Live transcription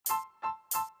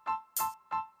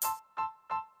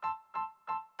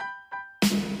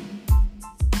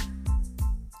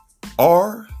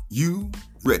Are you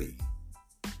ready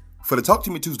for the Talk to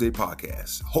Me Tuesday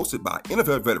podcast, hosted by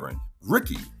NFL veteran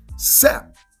Ricky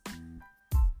Sapp?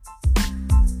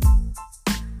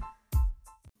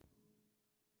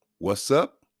 What's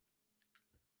up?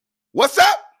 What's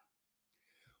up?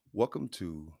 Welcome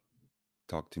to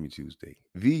Talk to Me Tuesday,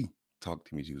 the Talk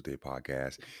to Me Tuesday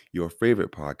podcast, your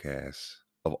favorite podcast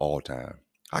of all time.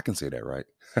 I can say that, right?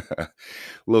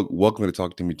 Look, welcome to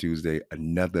Talk to Me Tuesday,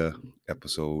 another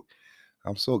episode.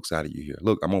 I'm so excited you're here.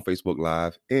 Look, I'm on Facebook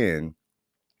Live, and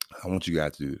I want you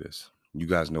guys to do this. You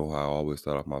guys know how I always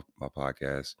start off my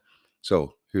podcast.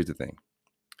 So here's the thing.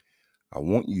 I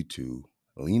want you to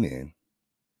lean in.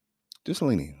 Just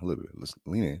lean in a little bit. Listen,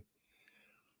 lean in.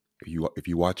 If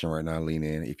you're watching right now, lean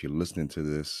in. If you're listening to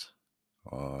this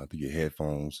through your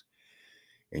headphones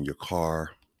in your car,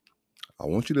 I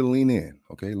want you to lean in.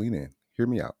 Okay, lean in. Hear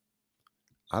me out.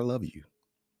 I love you,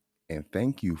 and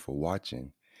thank you for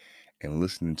watching and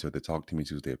listening to the Talk to Me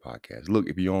Tuesday podcast. Look,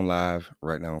 if you're on live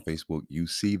right now on Facebook, you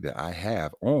see that I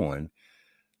have on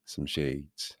some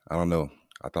shades. I don't know.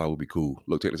 I thought it would be cool.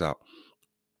 Look, check this out.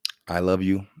 I love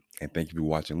you, and thank you for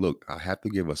watching. Look, I have to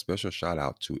give a special shout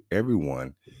out to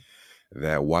everyone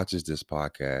that watches this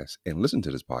podcast and listen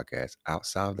to this podcast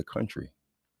outside of the country.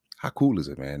 How cool is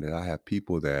it, man, that I have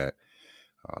people that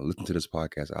listen to this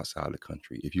podcast outside of the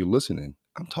country? If you're listening,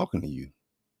 I'm talking to you.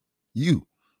 You.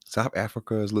 South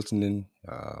Africa is listening.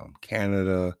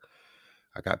 Canada.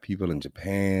 I got people in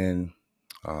Japan.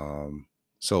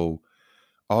 So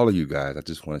all of you guys, I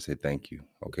just want to say thank you.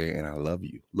 Okay. And I love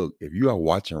you. Look, if you are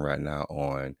watching right now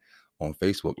on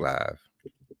Facebook Live,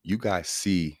 you guys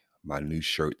see my new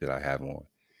shirt that I have on.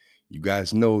 You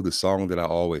guys know the song that I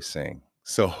always sing.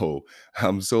 So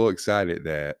I'm so excited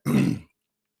that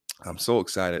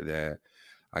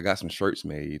I got some shirts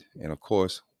made. And of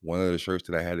course, one of the shirts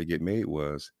that I had to get made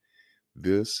was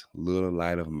This Little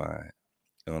Light of Mine.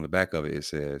 And on the back of it, it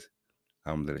says,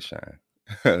 I'm let it shine.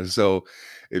 So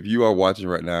if you are watching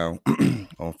right now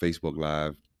on Facebook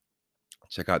Live,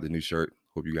 check out the new shirt.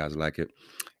 Hope you guys like it.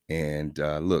 And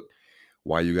look,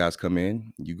 while you guys come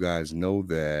in, you guys know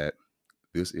that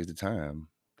this is the time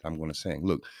I'm going to sing.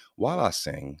 Look, while I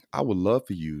sing, I would love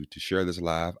for you to share this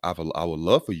live. I would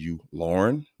love for you,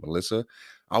 Lauren, Melissa,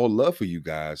 I would love for you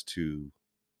guys to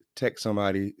text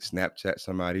somebody, Snapchat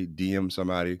somebody, DM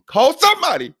somebody, call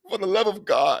somebody, for the love of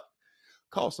God.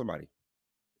 Call somebody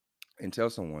and tell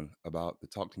someone about the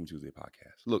Talk to Me Tuesday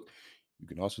podcast. Look, you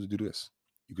can also do this.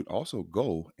 You can also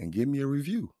go and give me a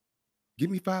review. Give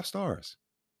me 5 stars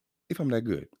if I'm that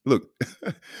good. Look,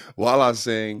 while I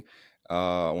sing,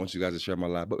 I want you guys to share my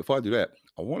live. But before I do that,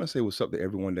 I want to say what's up to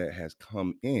everyone that has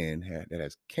come in,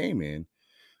 came in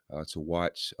to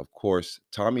watch. Of course,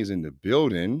 Tommy's in the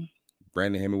building.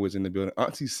 Brandon Hemingway's in the building.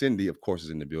 Auntie Cindy, of course,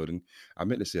 is in the building. I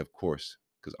meant to say, of course,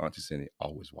 because Auntie Cindy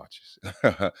always watches.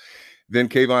 Then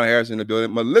Kayvon Harris in the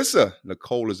building. Melissa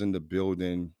Nicole is in the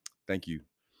building. Thank you.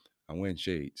 I'm wearing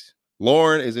shades.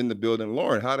 Lauren is in the building.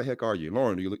 Lauren, how the heck are you?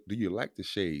 Lauren, do you like the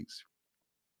shades?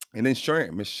 And then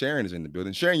Sharon, Miss Sharon is in the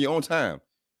building. Sharon, you're on time.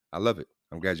 I love it.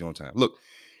 I'm glad you're on time. Look,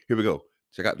 here we go.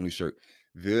 Check out the new shirt.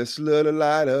 This little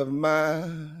light of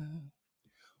mine,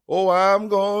 oh, I'm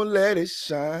gonna let it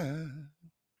shine.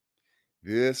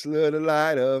 This little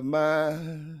light of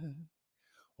mine,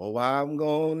 oh, I'm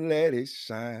gonna let it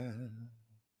shine.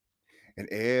 And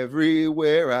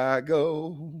everywhere I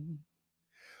go,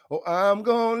 oh, I'm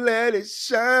gonna let it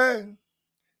shine.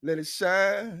 Let it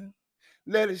shine.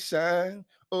 Let it shine.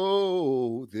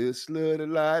 Oh, this little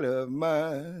light of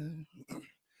mine.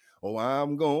 Oh,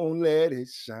 I'm gonna let it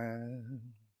shine.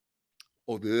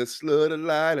 Oh, this little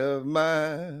light of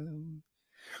mine.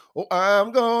 Oh,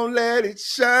 I'm gonna let it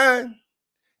shine.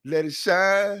 Let it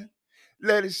shine.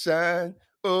 Let it shine.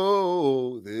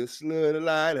 Oh, this little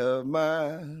light of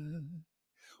mine.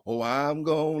 Oh, I'm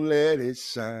gonna let it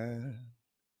shine.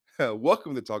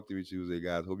 Welcome to Talk to Me Tuesday,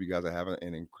 guys. Hope you guys are having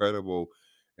an incredible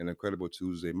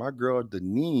Tuesday. My girl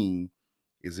Deneen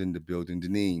is in the building.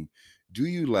 Deneen, do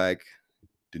you like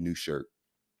the new shirt?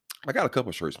 I got a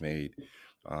couple shirts made.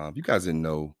 You guys didn't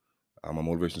know, I'm a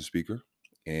motivational speaker,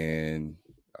 and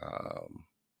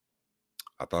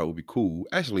I thought it would be cool.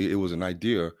 Actually, it was an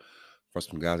idea for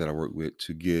some guys that I work with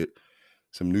to get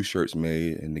some new shirts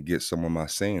made and to get some of my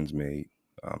sayings made.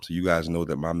 So you guys know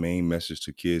that my main message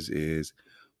to kids is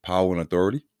power and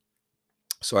authority.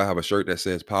 So I have a shirt that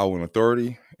says power and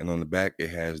authority, and on the back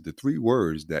it has the 3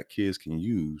 words that kids can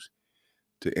use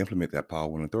to implement that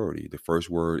power and authority. The first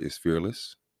word is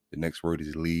fearless. The next word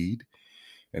is lead.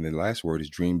 And the last word is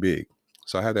dream big.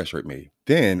 So I have that shirt made.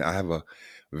 Then I have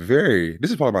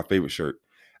this is probably my favorite shirt.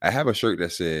 I have a shirt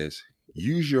that says,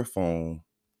 use your phone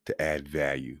to add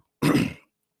value. I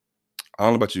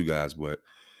don't know about you guys, but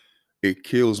it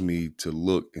kills me to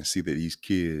look and see that these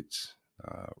kids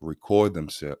record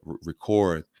themselves,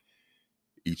 record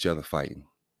each other fighting.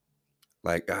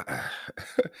 Like,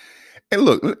 and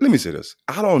look, let me say this.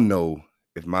 I don't know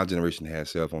if my generation had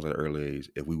cell phones at an early age,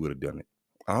 if we would have done it.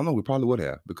 I don't know. We probably would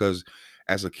have, because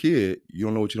as a kid, you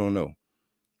don't know what you don't know.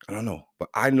 I don't know. But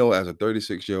I know, as a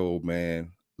 36-year-old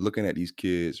man, looking at these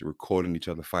kids recording each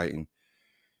other fighting,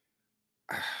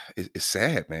 it's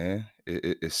sad, man.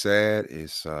 It's sad.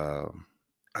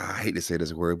 I hate to say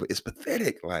this word, but it's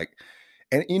pathetic. Like,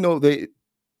 and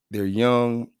they're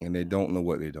young and they don't know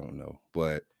what they don't know.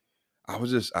 But I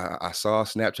saw a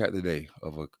Snapchat today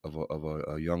of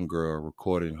a young girl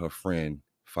recording her friend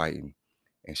fighting,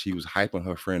 and she was hyping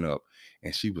her friend up,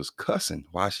 and she was cussing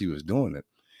while she was doing it.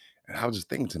 And I was just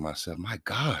thinking to myself, my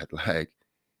God, like,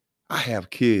 I have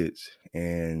kids,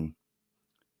 and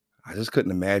I just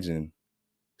couldn't imagine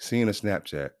seeing a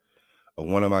Snapchat of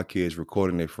one of my kids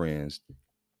recording their friends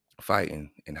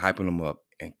fighting and hyping them up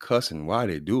and cussing while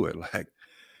they do it. Like,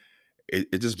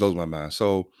 it just blows my mind.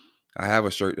 So I have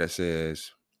a shirt that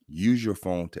says, use your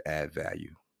phone to add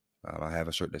value. I have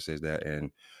a shirt that says that,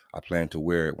 and I plan to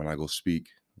wear it when I go speak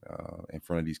in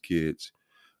front of these kids.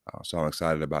 So I'm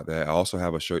excited about that. I also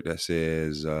have a shirt that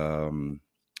says,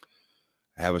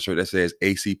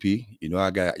 ACP.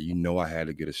 I had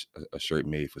to get a shirt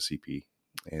made for CP.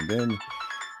 And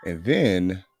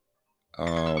then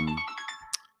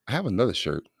I have another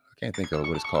shirt. I can't think of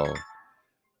what it's called.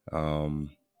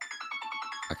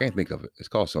 I can't think of it. It's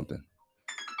called something.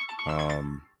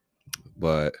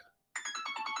 But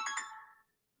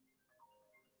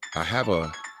I have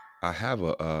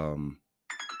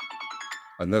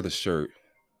another shirt.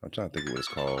 I'm trying to think of what it's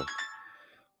called.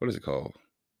 What is it called?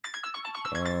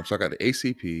 So I got the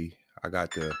ACP. I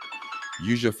got the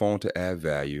use your phone to add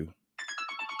value.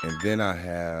 And then I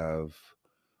have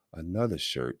another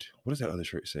shirt. What does that other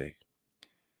shirt say?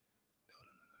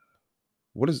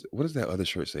 What does that other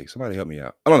shirt say? Somebody help me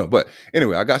out. I don't know. But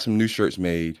anyway, I got some new shirts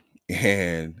made,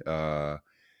 and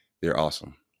they're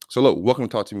awesome. So look, welcome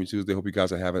to Talk to Me Tuesday. Hope you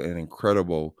guys are having an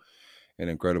incredible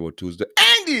Tuesday.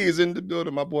 Andy is in the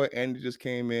building. My boy Andy just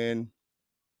came in.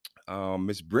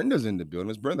 Miss Brenda's in the building.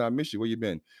 Miss Brenda, I miss you. Where you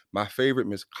been? My favorite,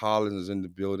 Miss Collins, is in the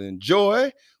building.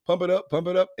 Joy, pump it up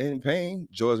in pain.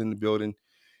 Joy's in the building.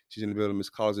 She's in the building. Miss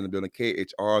Collins in the building.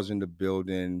 KHR's in the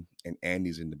building. And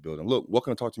Andy's in the building. Look,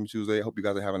 welcome to Talk to Me Tuesday. I hope you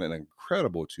guys are having an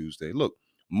incredible Tuesday. Look,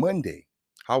 Monday.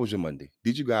 How was your Monday?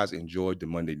 Did you guys enjoy the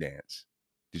Monday dance?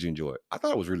 Did you enjoy it? I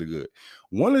thought it was really good.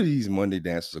 One of these Monday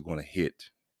dances are going to hit,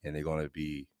 and they're going to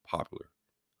be popular.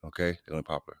 Okay? They're going to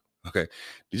be popular. Okay.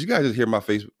 Did you guys just hear my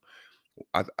face?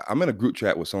 I'm in a group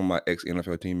chat with some of my ex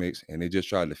NFL teammates, and they just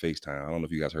tried to FaceTime. I don't know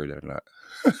if you guys heard that or not.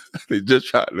 They just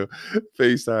tried to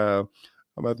FaceTime.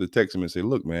 I'm about to text them and say,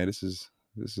 "Look, man, this is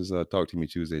Talk to Me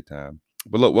Tuesday time."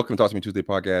 But look, welcome to Talk to Me Tuesday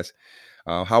podcast.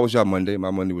 How was y'all Monday?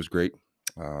 My Monday was great.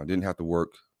 Didn't have to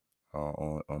work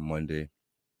on Monday.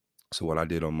 So what I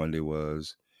did on Monday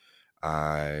was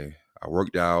I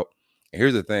worked out. And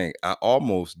here's the thing: I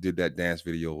almost did that dance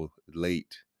video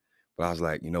late. But I was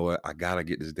like, you know what? I gotta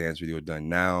get this dance video done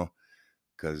now,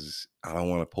 because I don't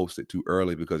want to post it too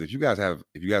early. Because if you guys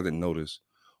didn't notice,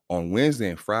 on Wednesday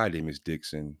and Friday, Miss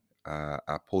Dixon,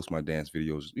 I post my dance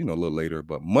videos, a little later.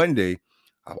 But Monday,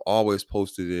 I've always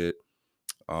posted it.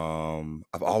 Monday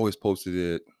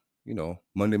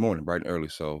morning, bright and early.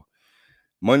 So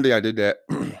Monday, I did that.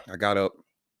 I got up,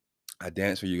 I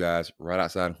danced for you guys right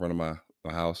outside in front of my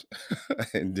house,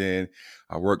 and then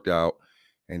I worked out,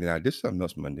 and then I did something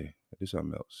else Monday. I did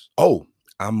something else. Oh,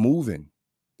 I'm moving.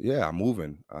 Yeah, I'm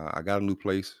moving. I got a new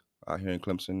place out here in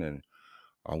Clemson, and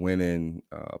I went and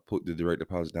put the direct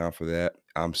deposit down for that.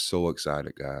 I'm so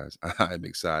excited, guys. I'm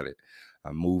excited.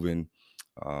 I'm moving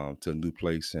to a new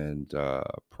place, and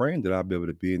praying that I'll be able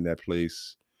to be in that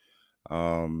place.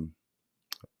 I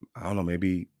don't know,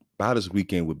 maybe by this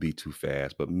weekend would be too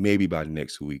fast, but maybe by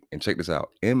next week. And check this out.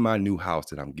 In my new house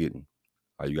that I'm getting,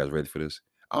 are you guys ready for this?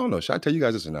 I don't know. Should I tell you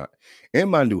guys this or not? In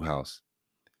my new house,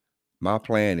 my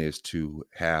plan is to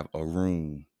have a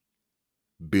room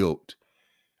built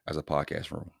as a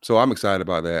podcast room. So I'm excited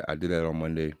about that. I did that on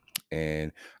Monday,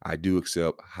 and I do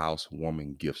accept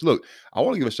housewarming gifts. Look, I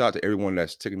want to give a shout out to everyone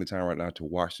that's taking the time right now to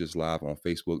watch this live on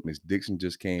Facebook. Miss Dixon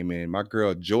just came in. My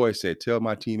girl Joy said, "Tell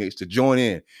my teammates to join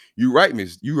in." You right,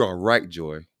 Miss. You are right,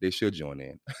 Joy. They should join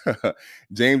in.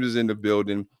 James is in the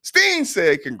building. Steen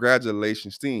said,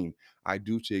 "Congratulations, Steen. I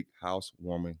do take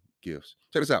housewarming gifts."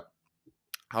 Check this out.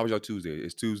 How was your Tuesday?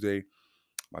 It's Tuesday.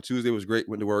 My Tuesday was great.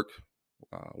 Went to work,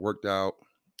 worked out,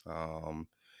 um,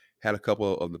 Had a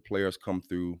couple of the players come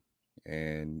through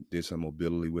and did some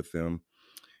mobility with them.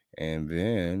 And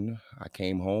then I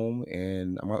came home,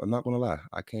 and I'm not gonna lie,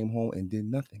 I came home and did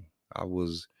nothing. I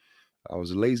was I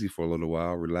was lazy for a little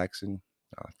while, relaxing,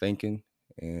 thinking,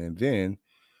 and then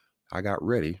I got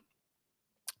ready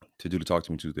to do the Talk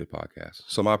to Me Tuesday podcast.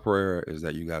 So my prayer is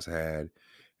that you guys had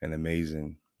an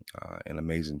amazing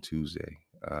Tuesday.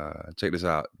 Check this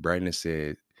out. Brandon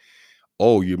said,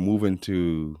 "Oh, you're moving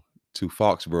to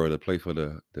Foxborough to play for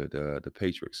the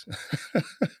Patriots."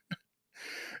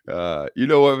 You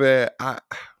know what, man?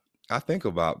 I think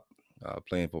about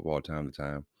playing football time to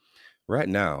time. Right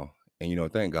now,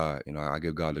 and thank God. I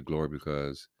give God the glory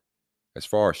because as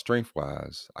far as strength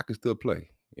wise, I can still play.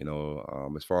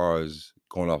 As far as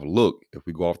going off look, if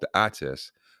we go off the eye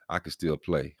test, I can still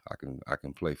play. I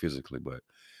can play physically, but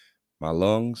my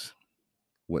lungs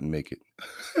wouldn't make it.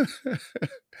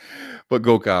 But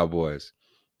go Cowboys.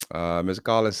 Ms.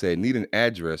 Collins said, need an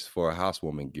address for a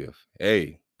housewarming gift.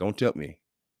 Hey, don't tempt me.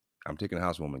 I'm taking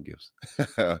housewarming gifts.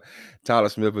 Tyler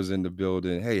Smith is in the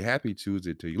building. Hey, happy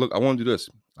Tuesday to you. Look, I want to do this.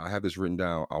 I have this written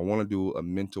down. I want to do a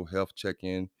mental health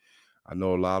check-in. I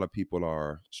know a lot of people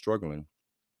are struggling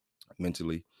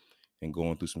mentally and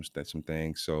going through some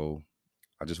things. So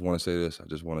I just want to say this. I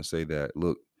just want to say that,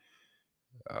 look,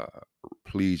 uh,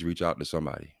 please reach out to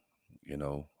somebody.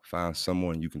 Find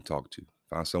someone you can talk to.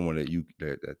 Find someone that you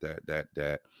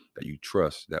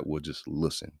trust that will just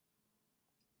listen.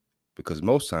 Because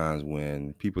most times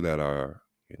when people that are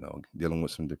dealing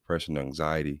with some depression or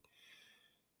anxiety,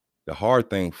 the hard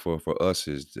thing for us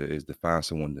is to find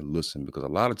someone to listen, because a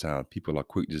lot of times people are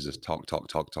quick to just talk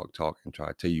and try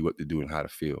to tell you what to do and how to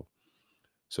feel.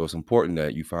 So it's important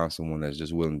that you find someone that's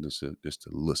just willing just to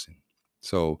listen.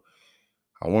 So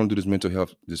I want to do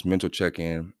this mental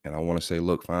check-in, and I want to say,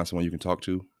 look, find someone you can talk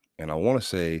to. And I want to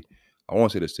say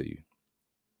this to you,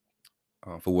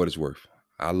 for what it's worth.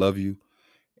 I love you,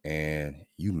 and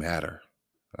you matter.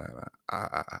 I,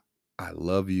 I, I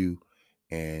love you,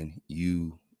 and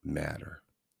you matter.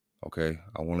 Okay,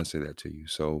 I want to say that to you.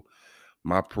 So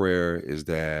my prayer is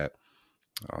that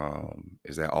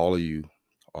all of you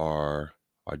are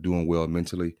doing well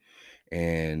mentally.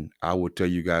 And I will tell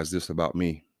you guys this about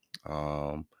me.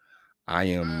 I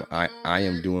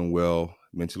am doing well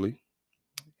mentally,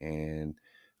 and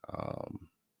I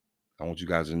want you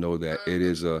guys to know that it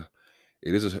is a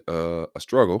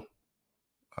struggle,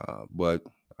 but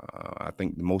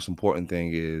the most important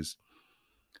thing is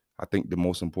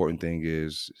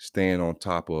staying on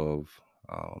top of,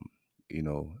 um, you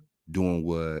know, doing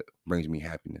what brings me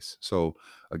happiness. So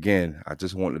again, I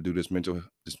just want to do this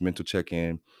mental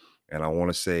check-in, and I want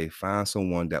to say, find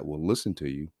someone that will listen to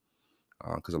you,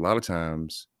 because a lot of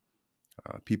times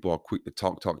people are quick to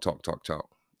talk,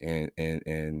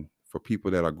 and for people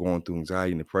that are going through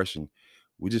anxiety and depression,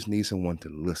 we just need someone to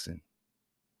listen.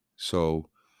 So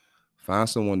find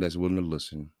someone that's willing to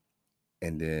listen,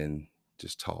 and then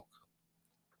just talk.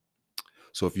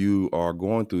 So if you are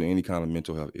going through any kind of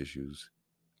mental health issues,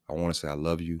 I want to say I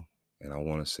love you, and I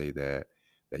want to say that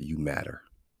you matter.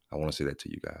 I want to say that to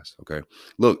you guys. Okay.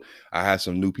 Look, I had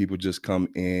some new people just come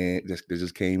in. They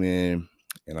just came in,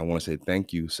 and I want to say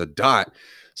thank you. Sadat.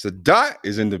 Sadat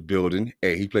is in the building.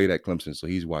 Hey, he played at Clemson, so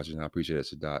he's watching. I appreciate it,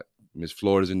 Sadat. Miss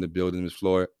Florida's in the building. Miss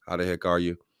Florida, how the heck are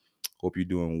you? Hope you're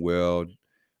doing well.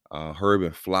 Herb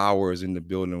and Flower is in the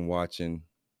building watching.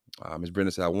 Ms.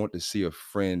 Brenda said, I want to see a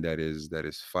friend that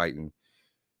is fighting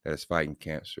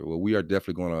cancer. Well, we are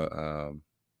definitely going to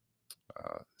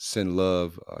send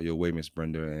love your way, Miss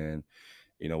Brenda, and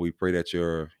we pray that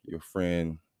your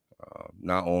friend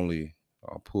not only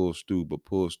pulls through, but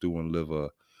pulls through and live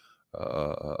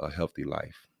a healthy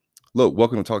life. Look,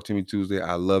 welcome to Talk to Me Tuesday.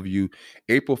 I love you.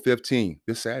 April 15th,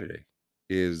 this Saturday,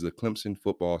 is the Clemson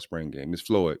football spring game. Miss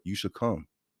Floyd, you should come.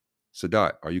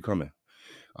 Sadat, are you coming?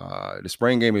 The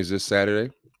spring game is this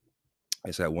Saturday.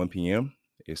 It's at 1 p.m.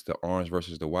 It's the orange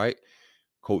versus the white.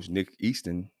 Coach Nick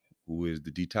Easton, who is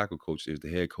the D tackle coach, is the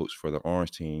head coach for the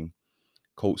orange team.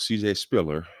 Coach CJ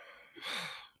Spiller,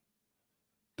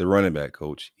 the running back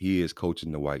coach, he is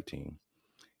coaching the white team.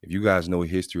 If you guys know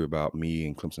history about me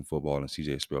and Clemson football and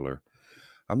CJ Spiller,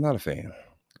 I'm not a fan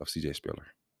of CJ Spiller.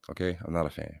 Okay, I'm not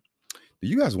a fan. Do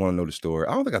you guys want to know the story?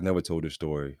 I don't think I've never told this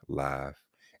story live,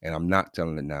 and I'm not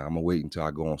telling it now. I'm gonna wait until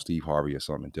I go on Steve Harvey or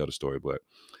something and tell the story. But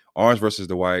orange versus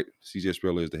the white. CJ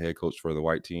Spiller is the head coach for the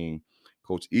white team.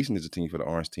 Coach Easton is the team for the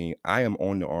orange team. I am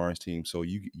on the orange team, so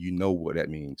you know what that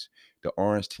means. The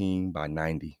orange team by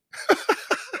 90.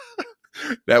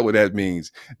 That's what that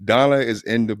means. Donna is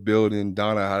in the building.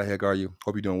 Donna, how the heck are you?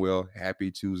 Hope you're doing well. Happy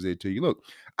Tuesday to you. Look,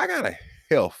 I got a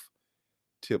health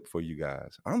tip for you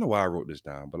guys. I don't know why I wrote this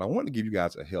down, but I want to give you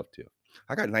guys a health tip.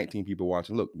 I got 19 people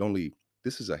watching. Look, don't leave.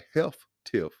 This is a health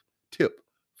tip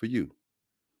for you.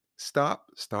 Stop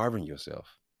starving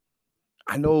yourself.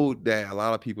 I know that a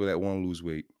lot of people that want to lose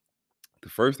weight, the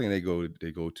first thing they go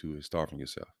to is starving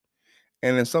yourself.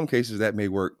 And in some cases that may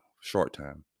work short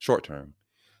term,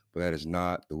 but that is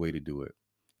not the way to do it.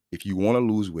 If you want to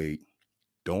lose weight,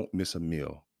 don't miss a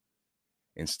meal.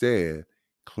 Instead,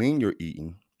 clean your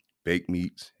eating, baked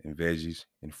meats and veggies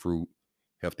and fruit,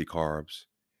 healthy carbs,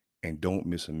 and don't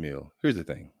miss a meal. Here's the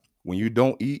thing. When you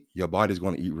don't eat, your body's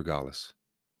going to eat regardless.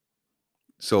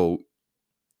 So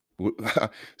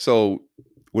so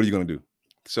what are you going to do?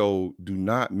 So do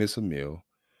not miss a meal.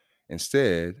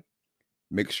 Instead,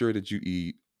 make sure that you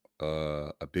eat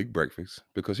a big breakfast,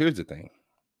 because here's the thing.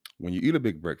 When you eat a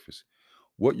big breakfast,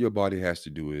 what your body has to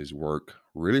do is work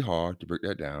really hard to break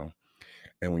that down.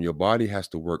 And when your body has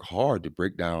to work hard to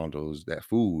break down that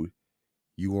food,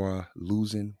 you are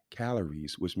losing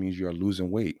calories, which means you are losing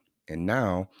weight. And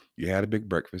now you had a big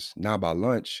breakfast. Now by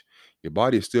lunch, your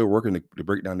body is still working to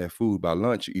break down that food. By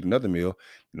lunch, you eat another meal.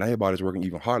 Now your body's working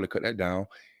even harder to cut that down.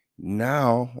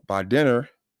 Now by dinner,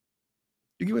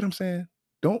 you get what I'm saying?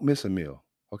 Don't miss a meal.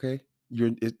 Okay.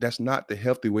 That's not the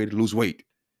healthy way to lose weight.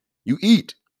 You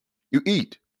eat. You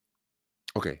eat.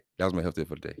 Okay, that was my health tip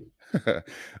for the day.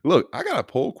 Look, I got a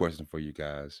poll question for you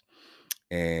guys,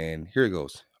 and here it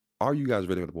goes. Are you guys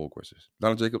ready for the poll questions?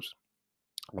 Donna Jacobs,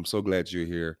 I'm so glad you're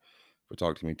here for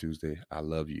Talk to Me Tuesday. I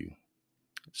love you.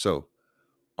 So,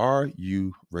 are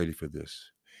you ready for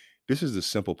this? This is the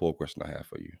simple poll question I have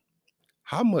for you.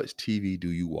 How much TV do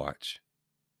you watch?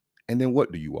 And then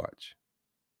what do you watch?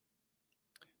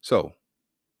 So,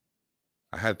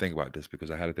 I had to think about this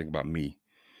because I had to think about me.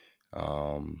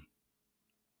 Um,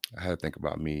 I had to think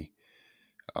about me.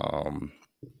 Um,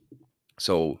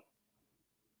 so,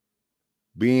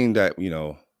 being that,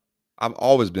 I've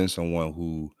always been someone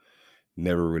who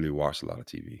never really watched a lot of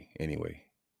TV anyway.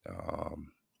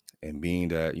 Um, and being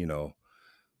that,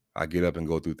 I get up and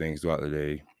go through things throughout the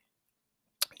day,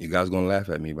 you guys gonna laugh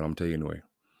at me, but I'm telling you anyway.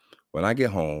 When I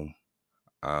get home,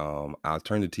 I'll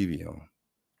turn the TV on,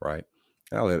 right?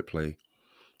 And I'll let it play.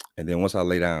 And then once I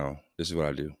lay down, this is what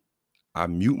I do. I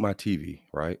mute my TV,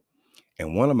 right?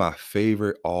 And one of my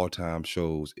favorite all-time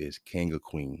shows is King of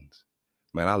Queens.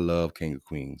 Man, I love King of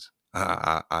Queens.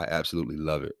 I absolutely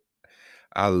love it.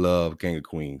 I love King of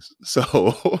Queens.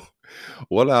 So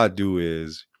what I do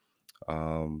is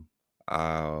um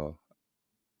I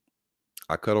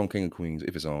I cut on King of Queens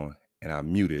if it's on, and I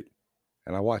mute it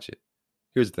and I watch it.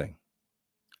 Here's the thing.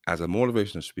 As a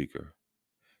motivational speaker,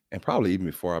 and probably even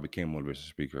before I became a motivational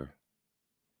speaker,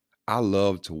 I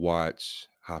love to watch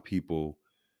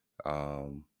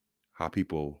um how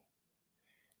people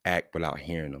act without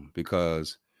hearing them,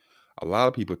 because a lot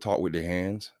of people talk with their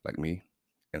hands like me,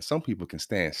 and some people can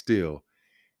stand still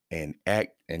and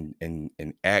act and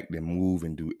move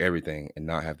and do everything and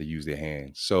not have to use their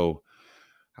hands. So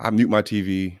I mute my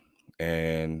TV,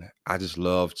 and I just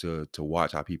love to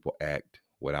watch how people act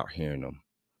without hearing them.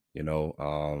 You know,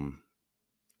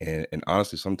 and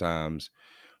honestly, sometimes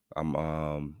I'm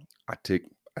I take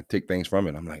I take things from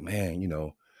it. I'm like,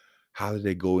 man, how did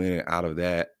they go in and out of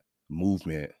that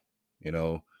movement? You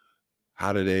know,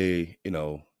 how do they,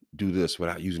 do this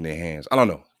without using their hands? I don't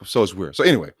know. So it's weird. So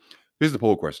anyway, here's the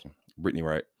poll question, Brittany.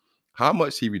 Right? How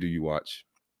much TV do you watch?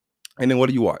 And then what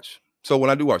do you watch? So when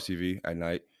I do watch TV at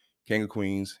night, King of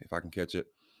Queens, if I can catch it.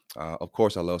 Of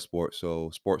course, I love sports. So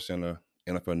Sports Center,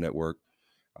 NFL Network.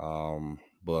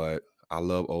 But I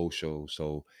love old shows.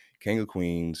 So King of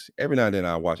Queens. Every now and then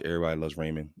I watch Everybody Loves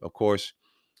Raymond. Of course,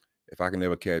 if I can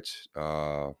ever catch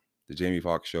the Jamie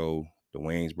Foxx show, the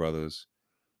Wayans Brothers,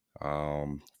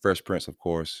 Fresh Prince, of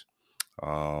course.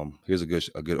 Here's a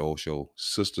good old show,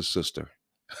 Sister Sister.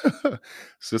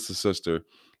 Sister Sister.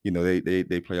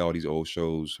 They play all these old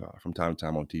shows from time to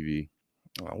time on TV.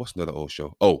 What's another old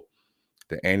show? Oh,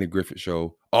 the Andy Griffith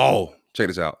Show. Oh, check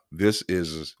this out. This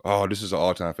is an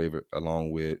all-time favorite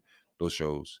along with those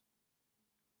shows.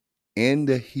 In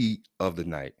the Heat of the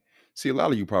Night. See, a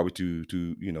lot of you probably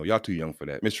y'all too young for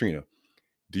that. Miss Trina,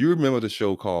 do you remember the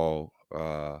show called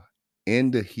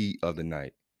In the Heat of the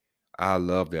Night? I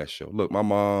love that show. Look, my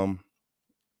mom,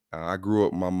 I grew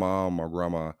up, my mom, my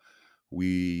grandma,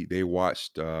 they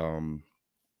watched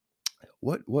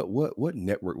what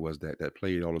network was that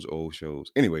played all those old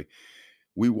shows? Anyway,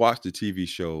 we watched the TV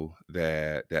show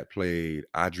that played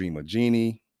I Dream of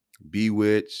Jeannie,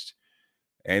 Bewitched,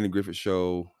 Andy Griffith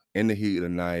Show, In the Heat of the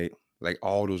Night, like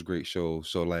all those great shows.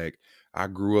 So like I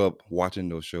grew up watching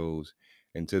those shows,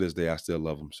 and to this day I still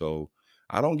love them. So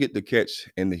I don't get to catch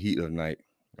In the Heat of the Night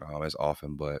as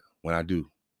often, but when I do,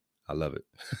 I love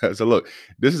it. So look,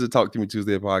 this is a Talk to Me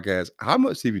Tuesday podcast. How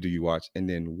much TV do you watch? And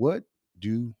then what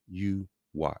do you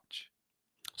watch?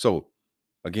 So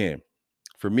again,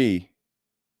 for me,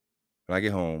 when I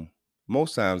get home,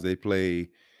 most times they play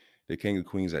the King of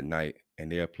Queens at night,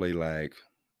 and they'll play like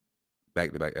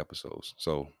back-to-back episodes.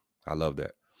 So I love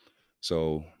that.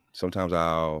 So sometimes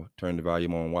I'll turn the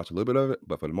volume on and watch a little bit of it,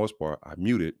 but for the most part, I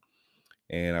mute it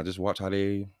and I just watch how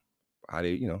they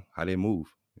move.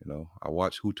 I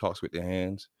watch who talks with their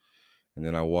hands, and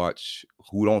then I watch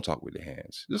who don't talk with their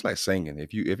hands. Just like singing.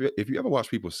 If you ever watch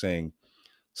people sing,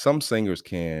 some singers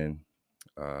can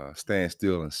stand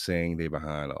still and sing their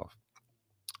behind off.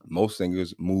 Most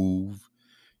singers move,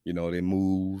 they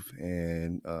move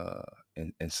and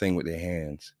sing with their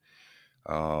hands.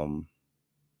 Um,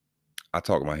 I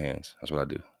talk with my hands. That's what I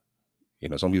do.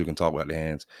 Some people can talk without their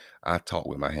hands. I talk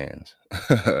with my hands.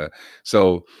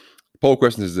 So, poll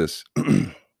question is this: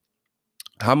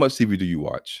 how much TV do you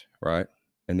watch, right?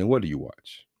 And then what do you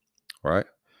watch, right?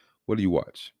 What do you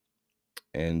watch?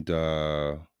 And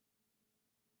for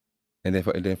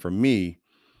me,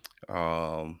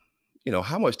 how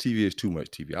much TV is too much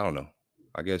TV? I don't know.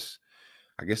 I guess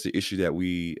the issue that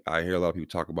I hear a lot of people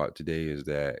talk about today is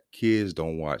that kids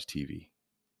don't watch TV.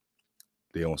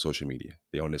 They on social media.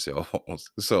 They on their cell phones.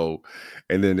 So,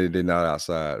 and then they're not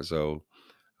outside. So,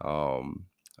 I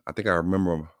think I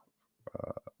remember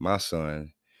my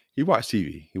son. He watched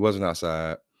TV. He wasn't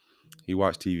outside. He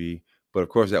watched TV, but of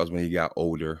course that was when he got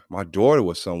older. My daughter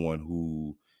was someone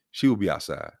who she would be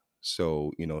outside,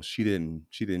 so she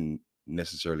didn't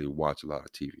necessarily watch a lot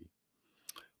of TV.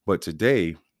 But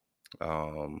today,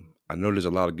 I know there's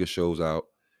a lot of good shows out,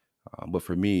 but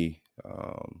for me,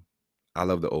 I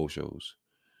love the old shows.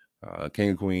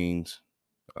 King of Queens,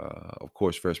 of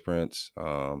course, Fresh Prince.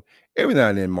 Every now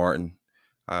and then, Martin.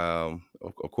 Of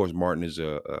course, Martin is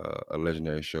a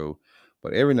legendary show,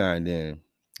 but every now and then,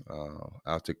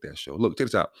 I'll take that show. Look, check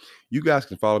this out. You guys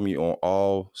can follow me on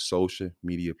all social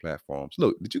media platforms.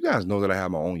 Look, did you guys know that I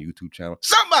have my own YouTube channel?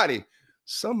 Somebody,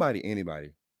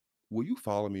 anybody, will you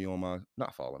follow me on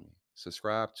not follow me,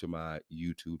 subscribe to my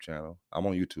YouTube channel. I'm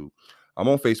on YouTube. I'm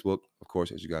on Facebook, of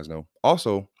course, as you guys know.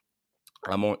 Also,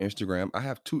 I'm on Instagram. I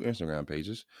have 2 Instagram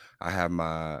pages. I have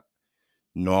my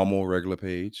normal regular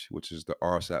page, which is the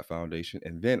RSAT Foundation,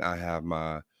 and then I have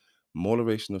my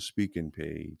motivational speaking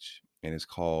page, and it's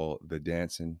called the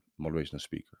Dancing Motivational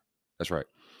Speaker. That's right.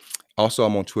 Also,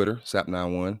 I'm on Twitter,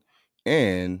 SAP91,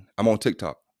 and I'm on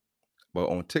TikTok. But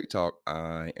on TikTok,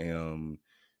 I am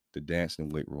the dancing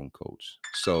weight room coach.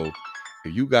 So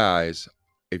if you guys,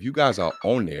 are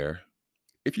on there,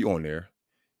 if you're on there,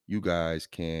 you guys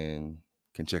can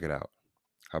check it out.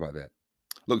 How about that?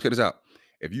 Look, check this out.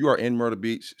 If you are in Myrtle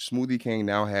Beach, Smoothie King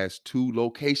now has 2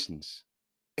 locations,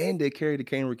 and they carry the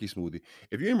Cane Ricky smoothie.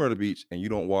 If you're in Myrtle Beach and you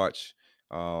don't watch,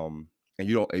 and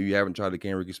you haven't tried the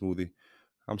Cane Ricky smoothie,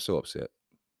 I'm so upset.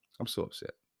 I'm so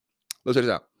upset. Let's check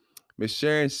this out. Miss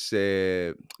Sharon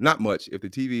said, "Not much. If the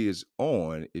TV is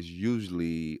on, it's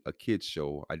usually a kids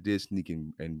show. I did sneak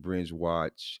in and binge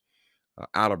watch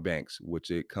Outer Banks, which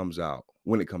it comes out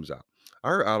when it comes out. I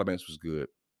heard Outer Banks was good."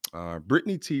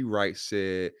 Brittany T. Wright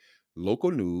said, "Local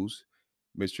news."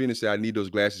 Miss Trina said, "I need those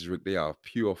glasses, Rick. They are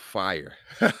pure fire."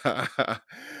 I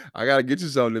gotta get you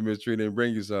something, Miss Trina, and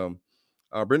bring you some.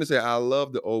 Brenda said, "I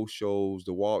love the old shows,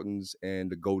 the Waltons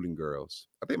and the Golden Girls."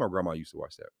 I think my grandma used to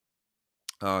watch that.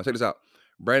 Check this out.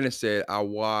 Brandon said, "I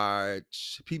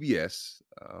watch PBS,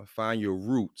 Find Your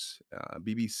Roots,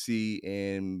 BBC,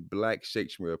 and Black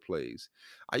Shakespeare plays."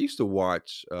 I used to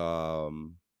watch.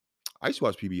 I used to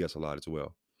watch PBS a lot as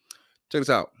well. Check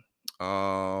this out.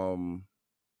 Um,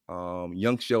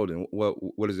 Young Sheldon.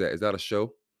 What is that? Is that a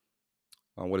show?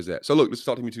 What is that? So look, this is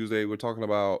Talk to Me Tuesday. We're talking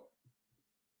about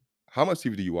how much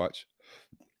TV do you watch,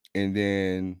 and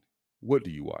then what do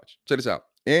you watch? Check this out.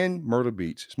 In Myrtle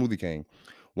Beach, Smoothie King,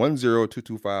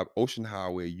 10225 Ocean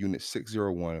Highway, Unit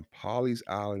 601, Pawleys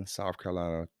Island, South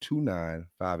Carolina,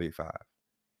 29585.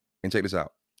 And check this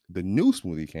out. The new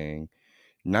Smoothie King,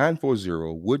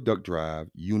 940 Wood Duck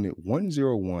Drive, Unit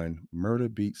 101, Myrtle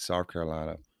Beach, South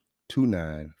Carolina,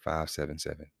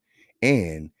 29577.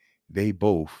 And they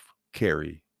both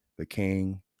carry the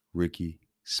King Ricky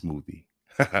smoothie.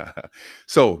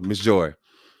 So, Miss Joy,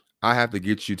 I have to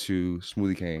get you to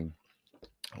Smoothie King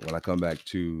when I come back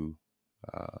to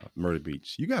Myrtle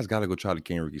Beach. You guys got to go try the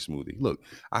King Ricky smoothie. Look,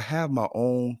 I have my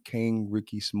own King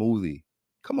Ricky smoothie.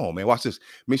 Come on, man. Watch this.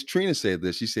 Miss Trina said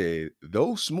this. She said,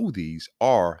 "Those smoothies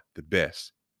are the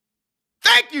best."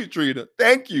 Thank you, Trina.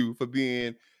 Thank you for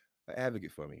being an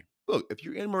advocate for me. Look, if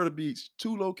you're in Myrtle Beach,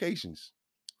 2 locations,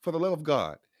 for the love of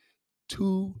God,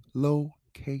 2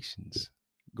 locations.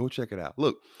 Go check it out.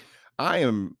 Look,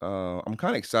 I'm kind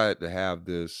of excited to have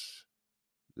this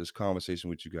conversation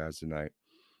with you guys tonight.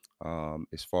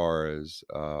 As far as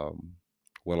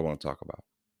what I want to talk about.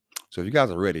 So if you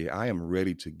guys are ready, I am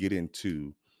ready to get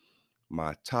into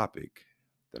my topic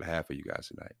that I have for you guys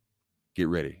tonight. Get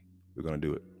ready. We're gonna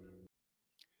do it.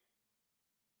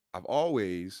 I've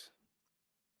always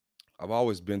I've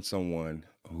always been someone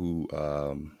who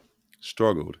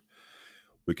struggled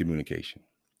with communication.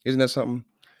 Isn't that something?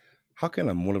 How can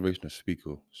a motivational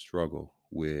speaker struggle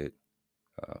with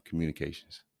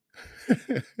communications?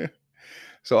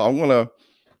 So I'm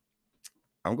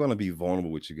gonna be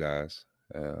vulnerable with you guys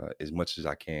as much as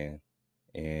I can,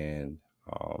 and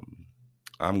um,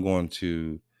 I'm going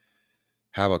to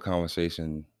have a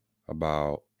conversation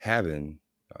about having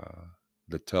uh,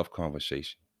 the tough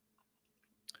conversation.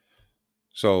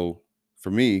 So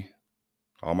for me,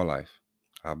 all my life,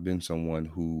 I've been someone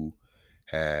who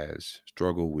has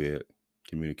struggled with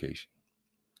communication.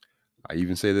 I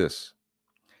even say this: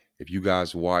 if you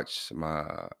guys watch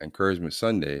my Encouragement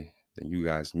Sunday, then you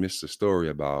guys missed the story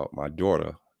about my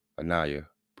daughter, Anaya,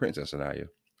 Princess Anaya,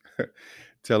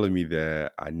 telling me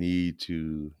that I need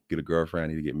to get a girlfriend, I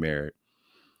need to get married.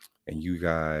 And you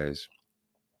guys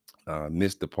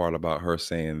missed the part about her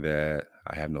saying that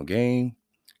I have no game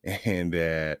and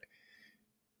that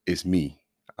it's me.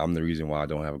 I'm the reason why I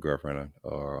don't have a girlfriend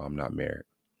or I'm not married.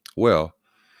 Well,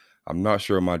 I'm not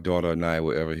sure my daughter and I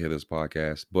will ever hear this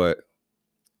podcast, but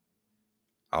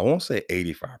I won't say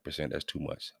 85%, that's too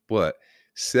much, but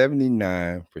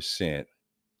 79%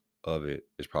 of it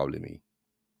is probably me,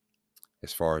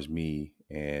 as far as me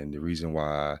and the reason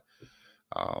why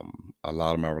a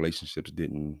lot of my relationships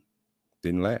didn't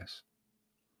last.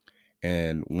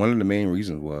 And one of the main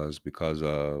reasons was because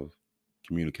of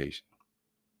communication.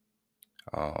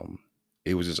 Um,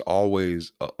 it was just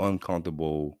always an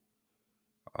uncomfortable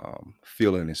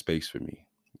feeling in space for me.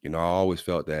 I always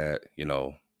felt that,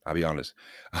 I'll be honest,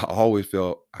 I always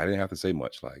felt I didn't have to say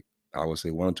much. Like I would say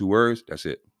one or two words, that's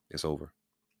it. It's over.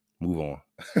 Move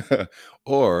on.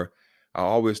 Or I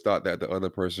always thought that the other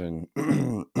person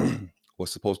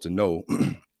was supposed to know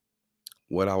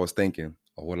what I was thinking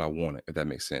or what I wanted, if that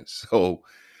makes sense. So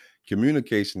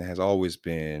communication has always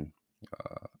been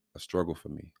a struggle for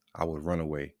me. I would run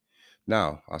away.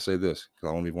 Now, I'll say this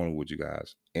because I only want with you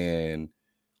guys. And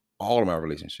all of my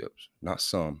relationships, not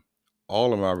some,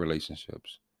 all of my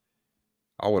relationships,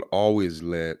 I would always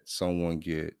let someone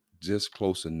get just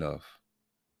close enough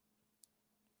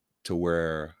to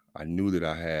where I knew that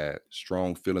I had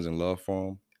strong feelings and love for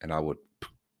them, and I would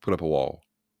put up a wall,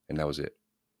 and that was it.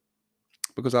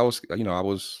 Because I don't know, I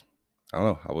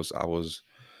was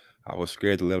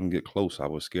scared to let them get close. I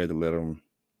was scared to let them,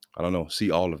 I don't know,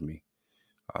 see all of me.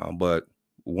 But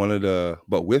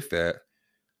but with that,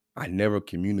 I never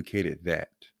communicated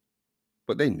that,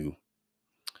 but they knew.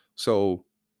 So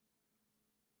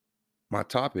my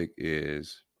topic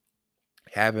is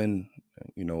having,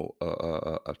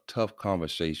 a tough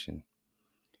conversation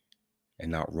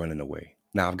and not running away.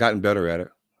 Now I've gotten better at it.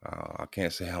 I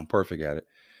can't say I'm perfect at it,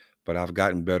 but I've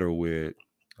gotten better with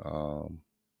um,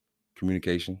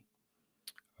 communication.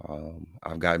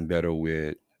 I've gotten better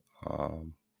with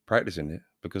practicing it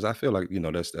because I feel like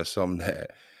that's something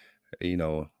that you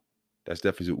know that's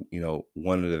definitely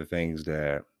one of the things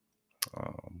that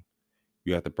um,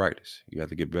 you have to practice. You have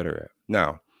to get better at.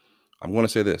 Now I'm going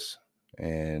to say this,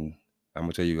 and I'm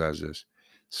going to tell you guys this.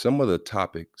 Some of the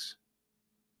topics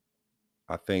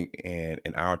I think in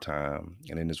our time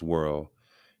and in this world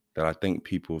that I think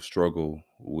people struggle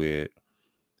with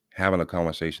having a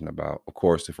conversation about. Of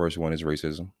course, the first one is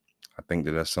racism. I think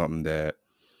that that's something that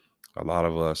a lot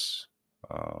of us,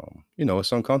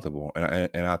 it's uncomfortable,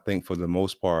 and I think for the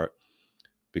most part,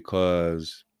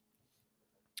 because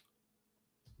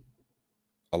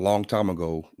a long time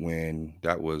ago when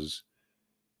that was,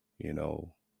 you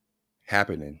know,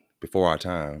 happening before our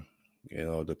time,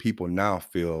 the people now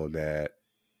feel that,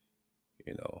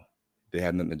 you know, they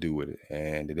had nothing to do with it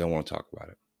and they don't want to talk about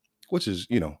it, which is,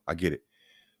 I get it.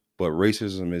 But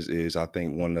racism is I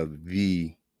think one of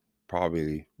the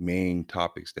probably main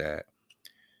topics that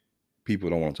people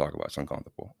don't want to talk about. It's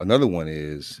uncomfortable. Another one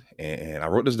is, and I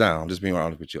wrote this down, just being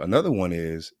honest with you. Another one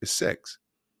is sex.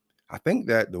 I think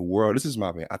that the world, this is my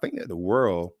opinion, I think that the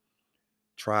world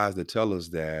tries to tell us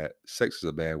that sex is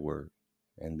a bad word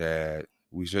and that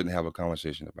we shouldn't have a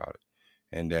conversation about it.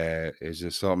 And that it's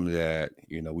just something that,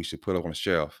 we should put up on a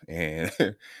shelf and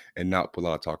and not put a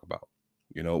lot of talk about.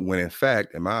 When in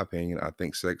fact, in my opinion, I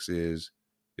think sex is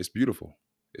it's beautiful.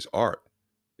 It's art.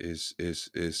 It's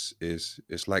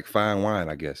like fine wine,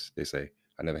 I guess they say.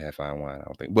 I never had fine wine, I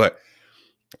don't think. But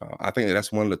I think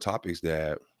that's one of the topics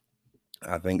that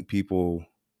I think people,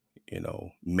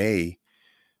 may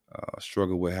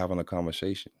struggle with having a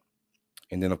conversation.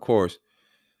 And then, of course,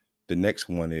 the next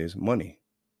one is money.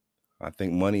 I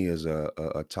think money is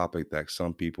a topic that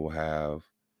some people have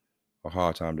a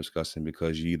hard time discussing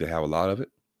because you either have a lot of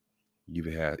it, you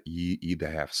either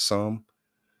have some,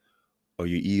 or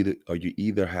you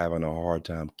either having a hard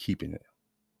time keeping it.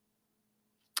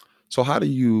 So how do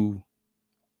you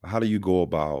go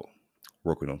about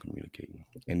working on communicating?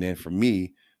 And then for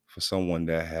me, for someone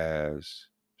that has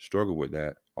struggled with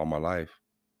that all my life,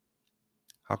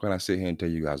 how can I sit here and tell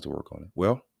you guys to work on it?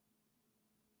 Well,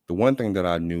 the one thing that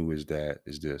I knew is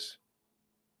this.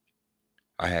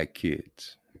 I had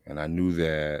kids, and I knew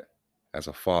that as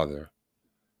a father,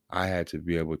 I had to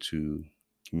be able to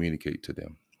communicate to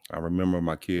them. I remember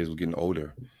my kids were getting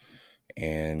older,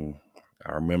 and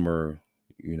I remember,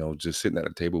 just sitting at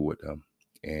the table with them,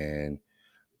 and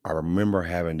I remember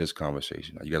having this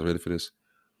conversation. Are you guys ready for this?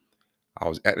 I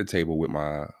was at the table with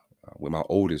my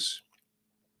oldest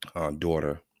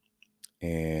daughter,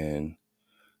 and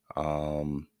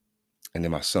um, and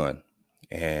then my son,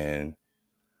 and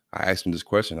I asked him this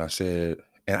question. I said,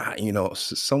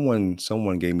 and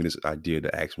someone gave me this idea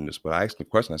to ask him this, but I asked him the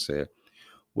question. I said,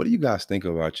 "What do you guys think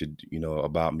about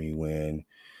about me when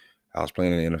I was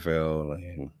playing in the NFL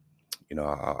and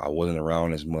I wasn't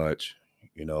around as much?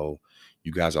 You know,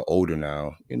 you guys are older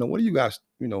now. What do you guys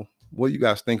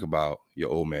think about your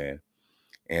old man?"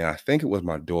 And I think it was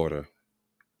my daughter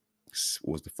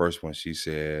was the first one. She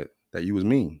said that you was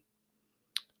mean,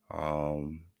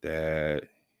 that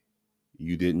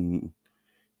you didn't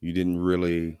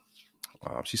really.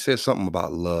 She said something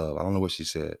about love. I don't know what she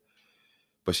said,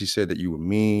 but she said that you were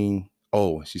mean.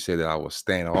 Oh, she said that I was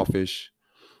standoffish.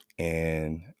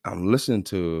 And I'm listening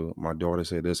to my daughter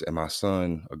say this, and my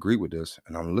son agreed with this.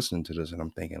 And I'm listening to this, and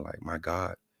I'm thinking, like, my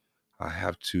God, I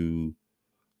have to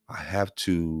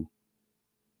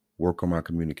work on my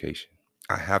communication.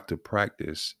 I have to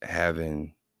practice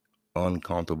having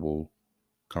uncomfortable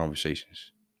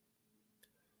conversations.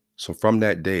 So from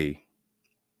that day,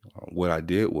 what I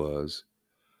did was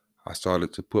I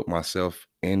started to put myself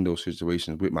in those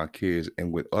situations with my kids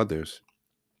and with others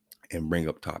and bring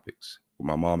up topics with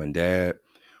my mom and dad,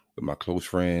 with my close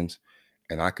friends.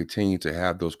 And I continue to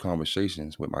have those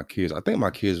conversations with my kids. I think my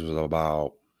kids was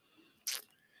about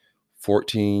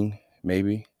 14,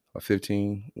 maybe, or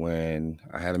 15 when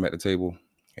I had them at the table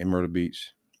in Myrtle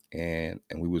Beach, and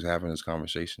we was having this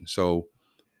conversation. So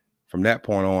from that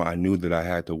point on, I knew that I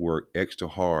had to work extra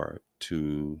hard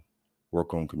to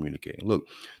work on communicating. Look,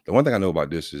 the one thing I know about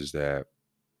this is that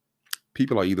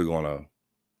people are either gonna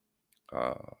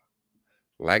uh,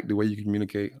 like the way you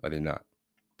communicate or they're not.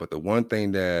 But the one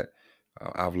thing that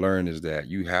I've learned is that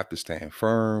you have to stand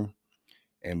firm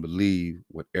and believe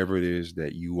whatever it is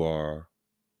that you are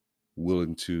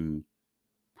willing to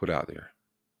put out there.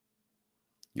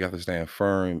 You have to stand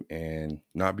firm and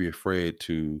not be afraid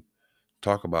to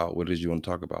talk about what it is you want to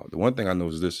talk about. The one thing I know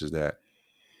is this is that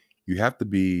you have to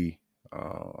be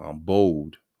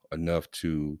bold enough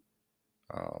to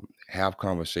have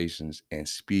conversations and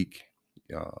speak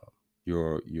uh,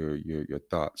 your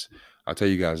thoughts. I'll tell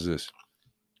you guys this,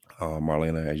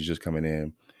 Marlena, as you're just coming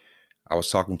in. I was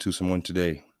talking to someone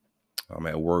today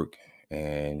at work,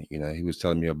 and he was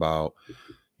telling me about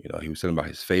he was telling me about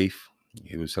his faith.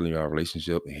 He was telling me about our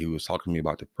relationship, and he was talking to me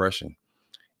about depression.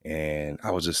 And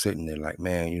I was just sitting there like,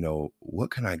 man,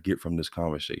 what can I get from this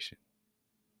conversation?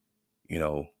 You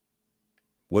know,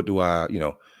 what do I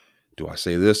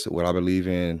say this, what I believe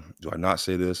in? Do I not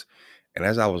say this? And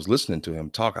as I was listening to him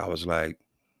talk, I was like,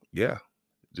 yeah,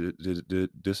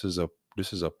 this is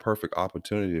a perfect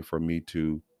opportunity for me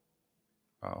to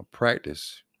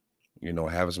practice,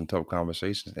 having some tough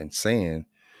conversations and saying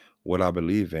what I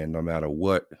believe in, no matter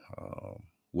what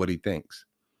he thinks.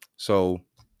 So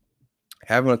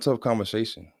having a tough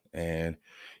conversation, and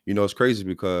it's crazy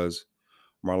because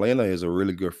Marlena is a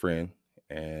really good friend,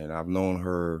 and I've known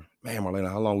her. Man,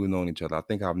 Marlena, how long we known each other? I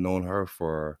think I've known her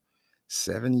for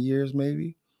 7 years,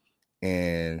 maybe.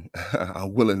 And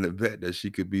I'm willing to bet that she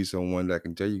could be someone that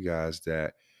can tell you guys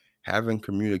that having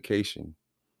communication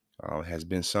has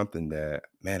been something that,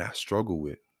 man, I struggle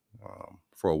with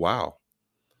for a while.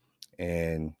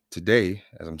 And today,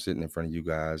 as I'm sitting in front of you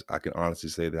guys, I can honestly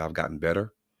say that I've gotten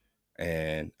better,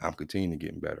 and I'm continuing to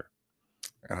get better.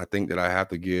 And I think that I have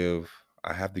to give,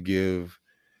 I have to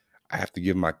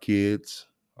give my kids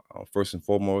first and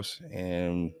foremost,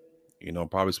 and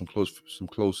probably some close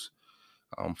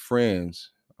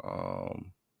friends,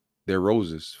 their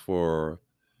roses for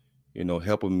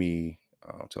helping me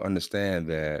to understand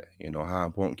that, how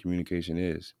important communication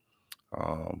is.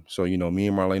 So, me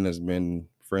and Marlena has been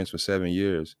friends for 7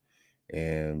 years.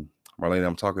 And Marlena,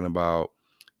 I'm talking about,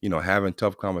 having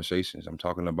tough conversations. I'm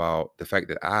talking about the fact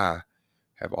that I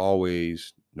have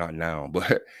always, not now,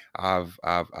 but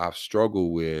I've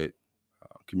struggled with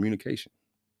communication.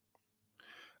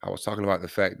 I was talking about the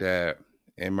fact that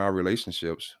in my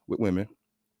relationships with women,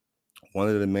 one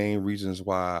of the main reasons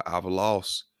why I've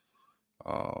lost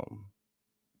um,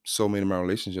 so many of my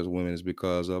relationships with women is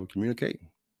because of communicating.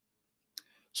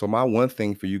 So my one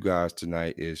thing for you guys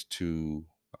tonight is to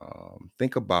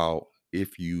think about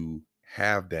if you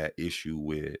have that issue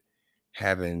with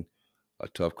having a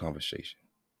tough conversation.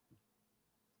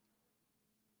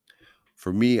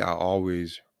 For me, I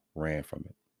always ran from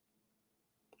it.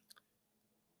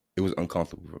 It was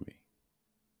uncomfortable for me.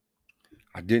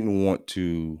 I didn't want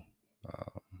to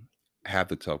have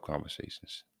the tough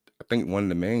conversations. I think one of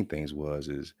the main things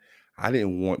is I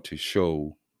didn't want to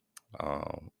show,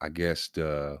 I guess,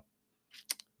 the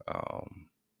um,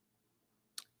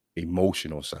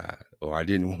 emotional side, or I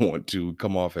didn't want to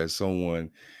come off as someone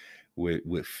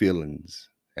with feelings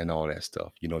and all that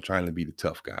stuff. Trying to be the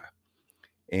tough guy.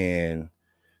 And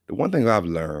the one thing I've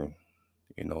learned,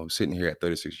 sitting here at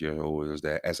 36 years old, is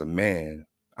that as a man,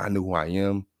 I know who I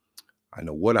am, I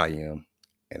know what I am,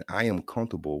 and I am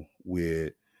comfortable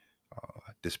with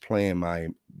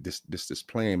displaying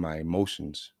displaying my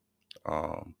emotions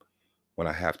um, when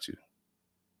I have to.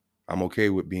 I'm okay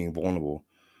with being vulnerable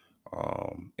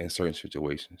in certain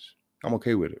situations. I'm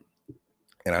okay with it,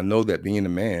 and I know that being a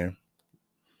man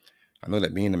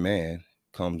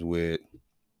comes with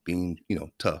being,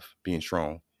 tough, being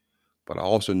strong. But I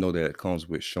also know that it comes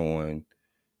with showing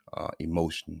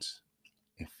emotions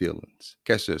and feelings.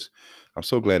 Catch this. I'm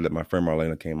so glad that my friend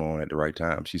Marlena came on at the right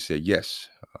time. She said, yes,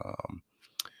 um,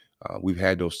 we've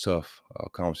had those tough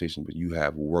conversations, but you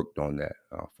have worked on that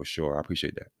for sure. I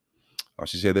appreciate that.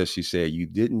 She said this. She said, you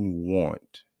didn't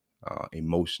want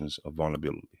emotions of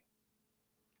vulnerability.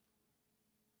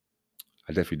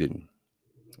 I definitely didn't.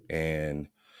 And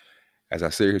as I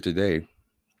sit here today,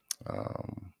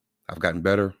 um, I've gotten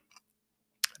better.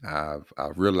 I've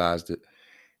realized it,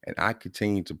 and I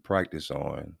continue to practice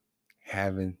on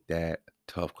having that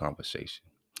tough conversation.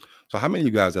 So, how many of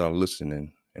you guys that are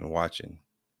listening and watching,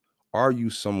 are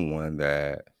you someone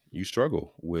that you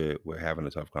struggle with having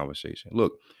a tough conversation?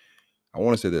 Look, I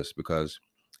want to say this because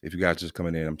if you guys just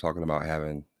coming in, I'm talking about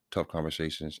having tough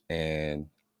conversations, and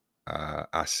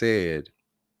I said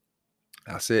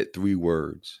three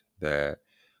words that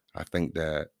I think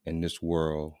that in this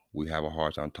world we have a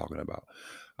hard time talking about.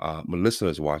 Melissa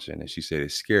is watching, and she said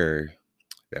it's scary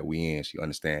that we in. She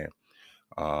understand.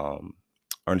 Um,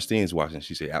 Ernestine's watching.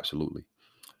 She said absolutely.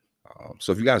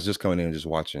 So if you guys just coming in and just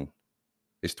watching,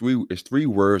 it's three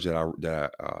words um,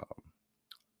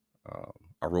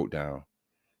 I wrote down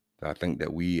that I think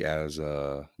that we as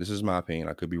this is my opinion.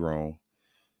 I could be wrong.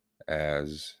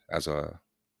 As a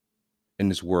in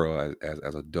this world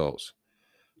as adults,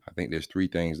 I think there's three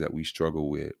things that we struggle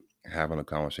with having a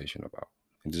conversation about.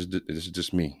 And this is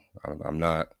just me. I'm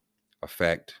not a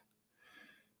fact.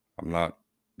 I'm not.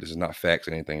 This is not facts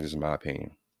or anything. This is my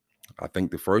opinion. I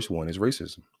think the first one is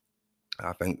racism.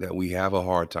 I think that we have a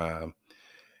hard time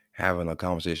having a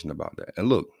conversation about that. And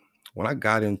look, when I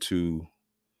got into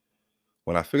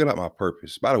when I figured out my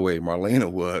purpose, by the way,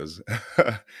 Marlena was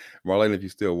Marlena, if you're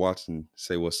still watching,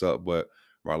 say what's up. But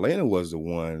Marlena was the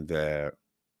one that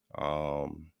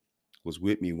um was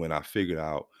with me when I figured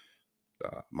out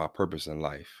my purpose in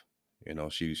life.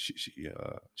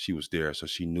 She was there, so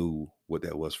she knew what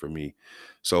that was for me.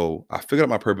 So I figured out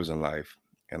my purpose in life,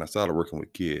 and I started working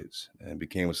with kids and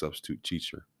became a substitute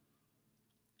teacher.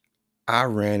 I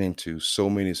ran into so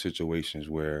many situations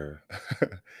where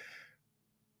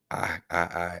I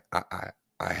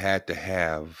had to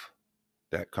have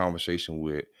that conversation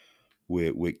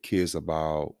with kids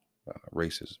about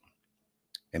racism.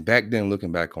 And back then,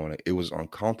 looking back on it, it was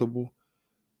uncomfortable,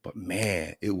 but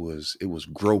man, it was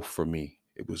growth for me.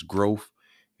 It was growth,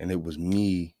 and it was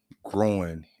me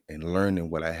growing and learning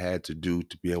what I had to do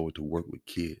to be able to work with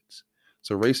kids.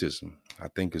 So racism, I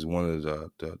think, is one of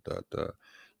the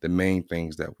main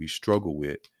things that we struggle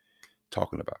with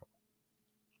talking about.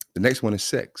 The next one is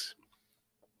sex.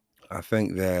 I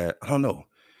think that I don't know.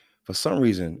 For some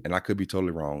reason, and I could be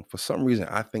totally wrong, for some reason,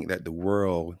 I think that the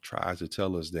world tries to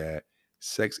tell us that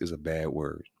sex is a bad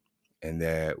word and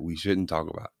that we shouldn't talk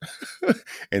about it.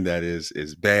 And that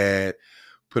is bad.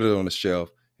 Put it on the shelf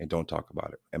and don't talk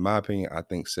about it. In my opinion, I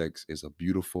think sex is a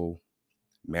beautiful,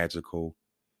 magical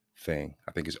thing.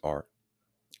 I think it's art.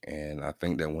 And I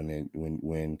think that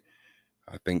when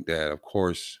I think that, of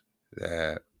course,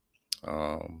 that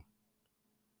um,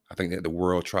 I think that the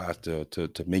world tries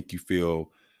to make you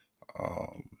feel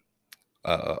um,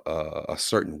 a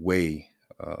certain way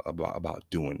about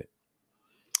doing it.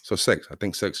 So sex, I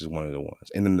think sex is one of the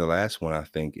ones, and then the last one I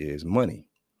think is money.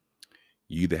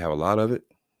 You either have a lot of it,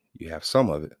 you have some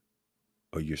of it,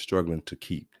 or you're struggling to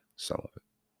keep some of it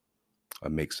or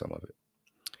make some of it.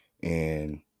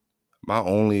 And my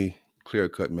only clear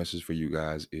cut message for you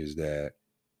guys is that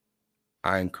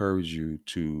I encourage you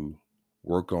to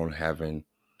work on having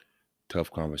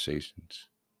tough conversations,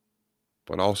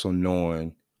 but also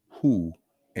knowing who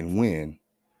and when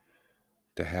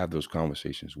to have those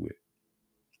conversations with.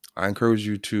 I encourage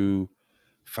you to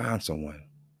find someone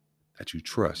that you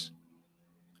trust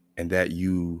and that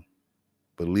you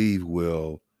believe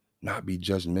will not be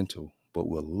judgmental, but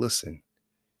will listen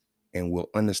and will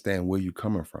understand where you're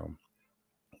coming from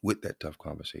with that tough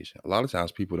conversation. A lot of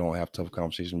times people don't have tough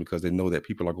conversations because they know that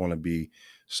people are going to be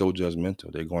so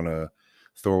judgmental. They're going to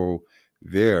throw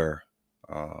their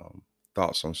um,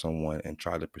 thoughts on someone and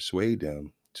try to persuade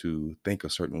them to think a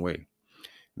certain way.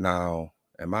 Now,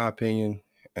 in my opinion,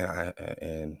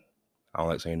 and I don't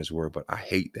like saying this word, but I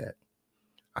hate that.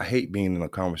 I hate being in a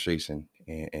conversation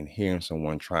and hearing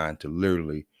someone trying to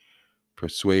literally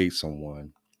persuade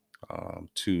someone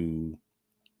to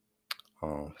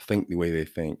think the way they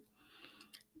think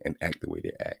and act the way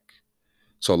they act.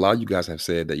 So a lot of you guys have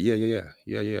said that,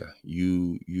 yeah.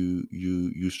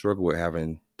 You struggle with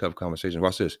having tough conversations.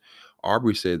 Watch this.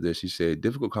 Aubrey said this. She said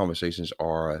difficult conversations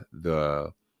are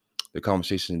the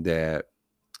conversation that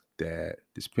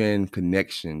expand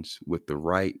connections with the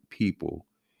right people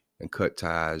and cut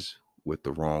ties with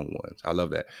the wrong ones. I love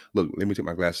that. Look, let me take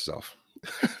my glasses off.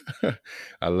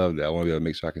 I love that. I want to be able to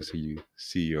make sure I can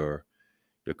see your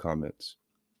comments.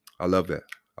 I love that.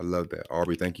 I love that.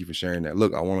 Aubrey, thank you for sharing that.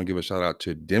 Look, I want to give a shout out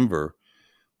to Denver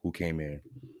who came in.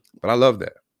 But I love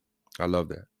that. I love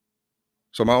that.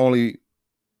 So my only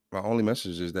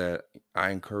message is that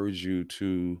I encourage you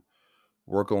to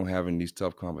work on having these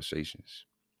tough conversations.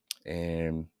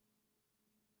 And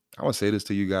I want to say this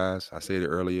to you guys. I said it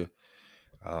earlier.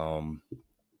 Um,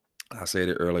 I said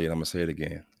it earlier and I'm gonna say it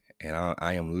again. And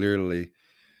I am literally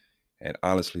and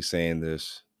honestly saying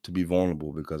this to be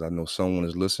vulnerable because I know someone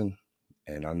is listening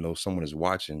and I know someone is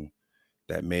watching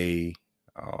that may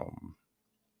um,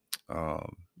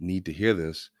 need to hear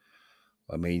this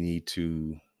or may need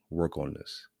to work on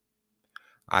this.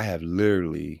 I have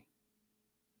literally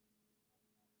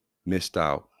missed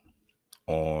out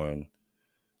on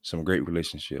some great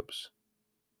relationships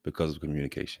because of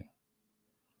communication.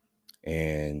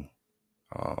 And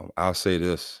I'll say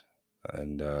this,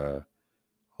 and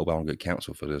hope I don't get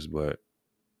canceled for this, but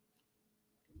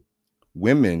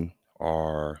women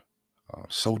are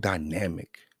so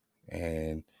dynamic,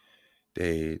 and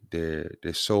they're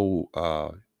so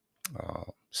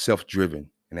self-driven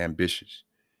and ambitious.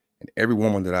 And every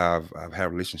woman that I've had a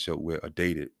relationship with or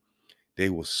dated,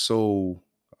 they were so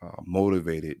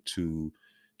motivated to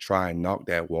try and knock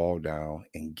that wall down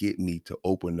and get me to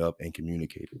open up and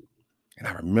communicate it. And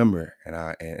I remember, and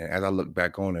as I look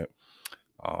back on it,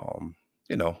 um,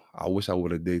 I wish I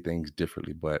would have did things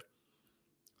differently. But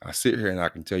I sit here and I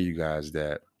can tell you guys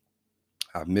that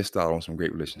I've missed out on some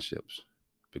great relationships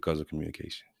because of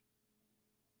communication.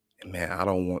 And man, I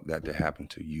don't want that to happen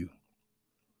to you.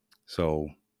 So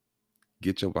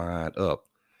get your behind up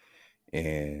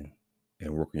and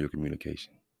work on your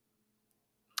communication.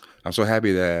 I'm so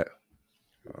happy that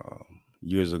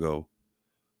years ago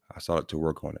I started to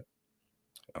work on it.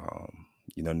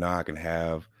 Now I can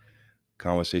have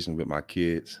conversations with my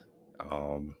kids.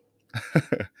 Um,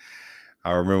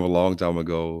 I remember a long time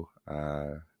ago,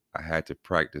 I had to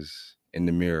practice in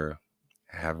the mirror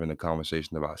having a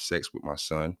conversation about sex with my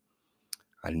son.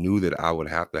 I knew that I would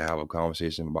have to have a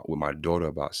conversation with my daughter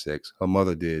about sex. Her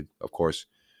mother did, of course,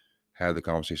 have the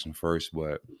conversation first.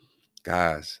 But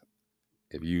guys,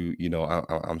 if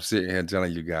I'm sitting here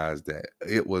telling you guys that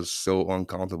it was so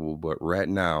uncomfortable. But right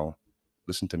now,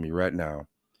 listen to me right now.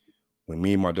 When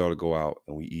me and my daughter go out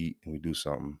and we eat and we do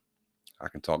something, I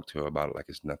can talk to her about it like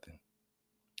it's nothing,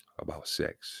 about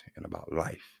sex and about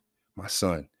life. My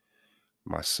son,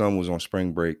 my son was on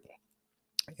spring break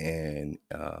and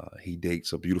he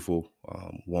dates a beautiful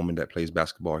woman that plays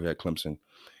basketball here at Clemson.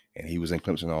 And he was in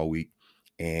Clemson all week.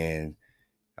 And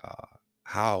uh,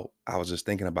 how I was just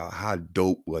thinking about how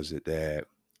dope was it that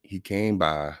he came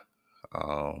by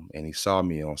and he saw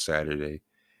me on Saturday.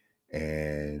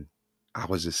 And I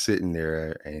was just sitting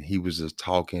there and he was just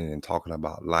talking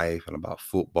about life and about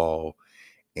football.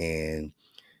 And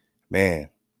man,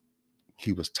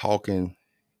 he was talking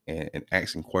and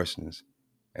asking questions.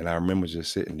 And I remember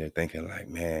just sitting there thinking, like,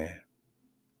 man,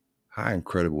 how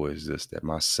incredible is this that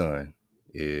my son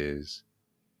is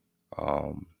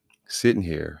um, sitting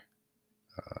here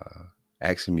uh,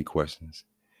 asking me questions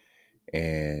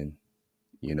and,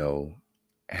 you know,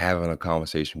 having a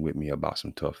conversation with me about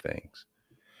some tough things.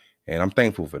 And I'm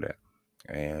thankful for that.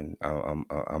 And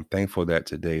I'm thankful that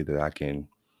today that I can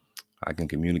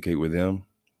communicate with them,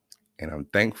 and I'm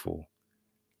thankful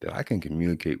that I can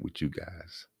communicate with you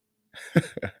guys.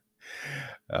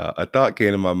 A thought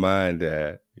came to my mind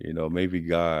that, maybe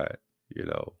God,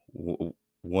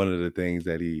 one of the things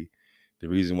the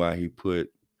reason why he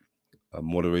put a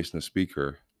motivational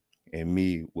speaker in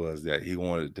me was that he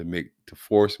wanted to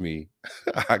force me,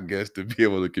 I guess, to be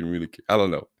able to communicate. I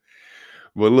don't know.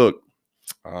 But look,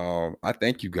 I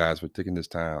thank you guys for taking this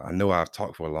time. I know I've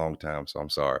talked for a long time, so I'm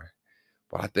sorry.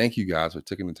 But I thank you guys for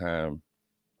taking the time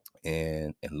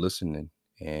and listening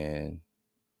and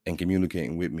and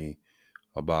communicating with me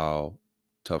about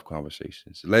tough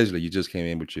conversations. Leslie, you just came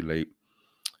in, but you're late.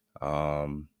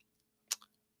 Um,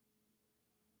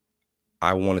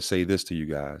 I want to say this to you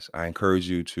guys. I encourage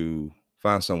you to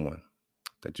find someone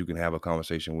that you can have a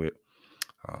conversation with.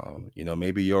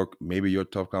 Maybe your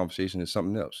tough conversation is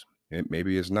something else.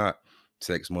 Maybe it's not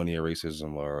sex, money, or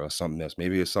racism, or something else.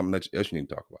 Maybe it's something else you need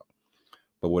to talk about.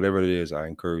 But whatever it is, I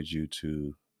encourage you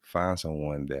to find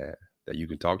someone that you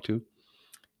can talk to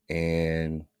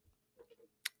and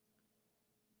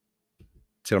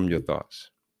tell them your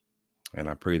thoughts. And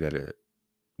I pray that it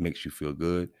makes you feel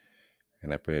good,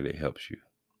 and I pray that it helps you.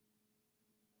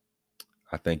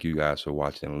 I thank you guys for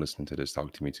watching and listening to this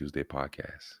Talk to Me Tuesday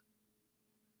podcast.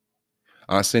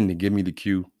 Cindy, give me the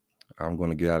cue. I'm going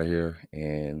to get out of here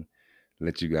and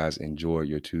let you guys enjoy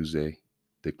your Tuesday.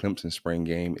 The Clemson spring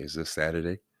game is this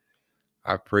Saturday.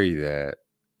 I pray that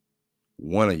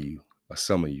one of you or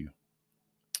some of you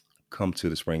come to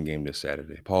the spring game this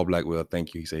Saturday. Paul Blackwell,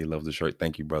 thank you. He said he loves the shirt.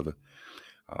 Thank you, brother.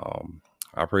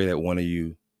 I pray that one of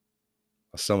you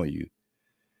or some of you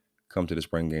come to the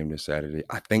spring game this Saturday.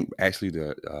 I think actually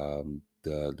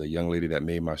the young lady that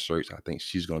made my shirts, I think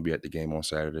she's going to be at the game on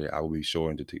Saturday. I will be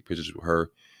sure to take pictures with her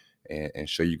and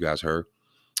show you guys her.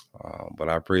 But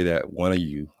I pray that one of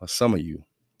you or some of you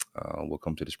will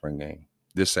come to the spring game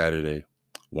this Saturday,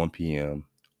 1 p.m.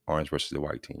 Orange versus the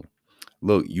white team.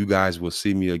 Look, you guys will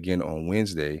see me again on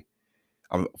Wednesday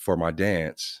for my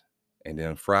dance, and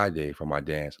then Friday for my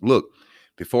dance. Look,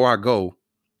 before I go,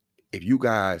 if you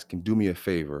guys can do me a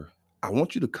favor, I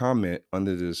want you to comment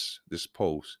under this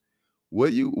post. What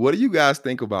do you guys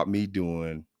think about me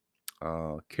doing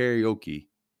karaoke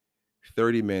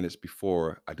 30 minutes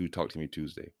before I do Talk to Me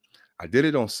Tuesday? I did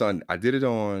it on Sunday. I did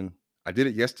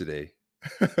it yesterday.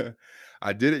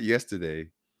 I did it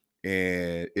yesterday,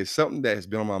 and it's something that has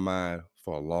been on my mind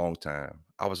for a long time.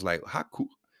 I was like, how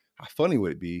funny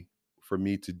would it be for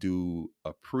me to do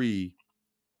a pre-game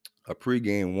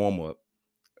warm-up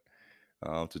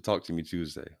to Talk to Me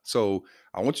Tuesday? So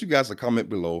I want you guys to comment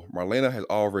below. Marlena has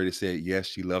already said yes,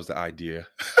 she loves the idea.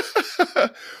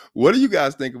 What do you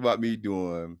guys think about me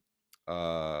doing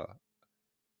uh,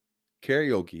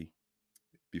 karaoke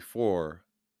before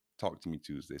Talk to Me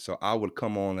Tuesday? So I would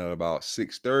come on at about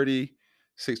 6:30,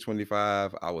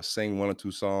 6:25. I would sing one or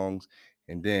two songs,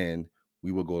 and then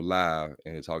we will go live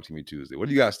and Talk to Me Tuesday. What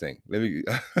do you guys think? What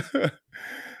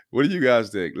do you guys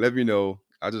think? Let me know.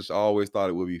 I just always thought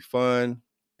it would be fun,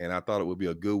 and I thought it would be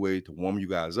a good way to warm you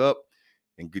guys up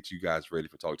and get you guys ready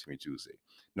for Talk to Me Tuesday.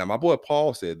 Now, my boy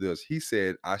Paul said this. He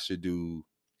said I should do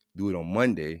it on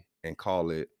Monday and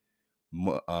call it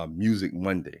Music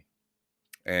Monday.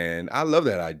 And I love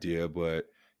that idea, but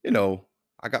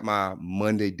I got my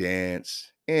Monday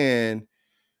dance, and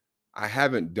I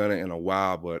haven't done it in a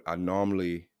while, but I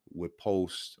normally would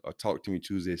post a Talk to Me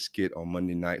Tuesday skit on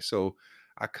Monday night. So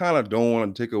I kind of don't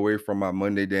want to take away from my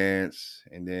Monday dance.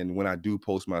 And then when I do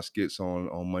post my skits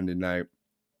on Monday night,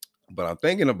 but I'm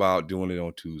thinking about doing it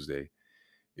on Tuesday.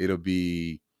 It'll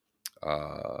be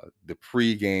the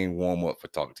pre-game warm-up for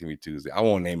Talk to Me Tuesday. I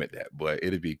won't name it that, but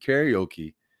it'll be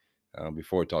karaoke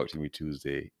before Talk to Me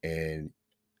Tuesday. And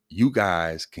you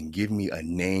guys can give me a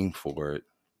name for it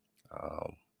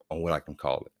on what I can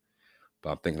call it. But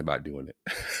I'm thinking about doing it.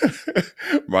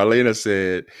 Marlena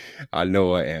said, I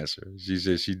know her answer. She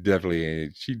said she definitely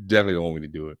don't want me to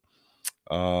do it.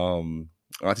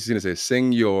 Auntie Cena says,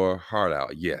 sing your heart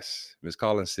out. Yes. Miss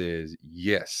Collins says,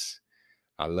 yes.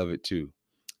 I love it too.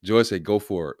 Joy said, go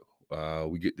for it.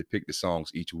 We get to pick the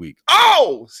songs each week.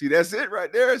 Oh, see, that's it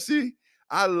right there. See,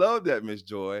 I love that, Miss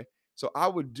Joy. So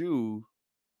I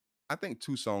think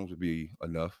 2 songs would be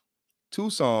enough.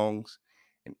 2 songs,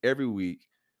 and every week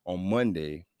on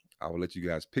Monday, I will let you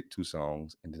guys pick 2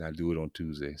 songs, and then I do it on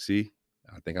Tuesday. See,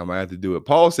 I think I might have to do it.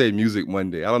 Paul said Music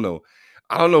Monday. I don't know.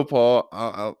 I don't know, Paul.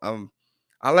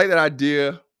 I like that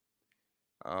idea,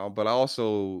 but I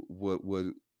also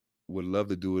would love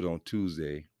to do it on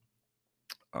Tuesday,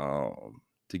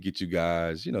 to get you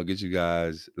guys, get you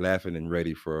guys laughing and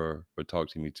ready for Talk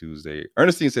to Me Tuesday.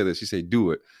 Ernestine said that she said,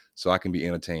 "Do it so I can be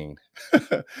entertained."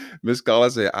 Miss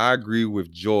Collins said, "I agree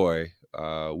with Joy.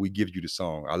 We give you the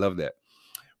song." I love that.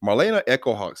 Marlena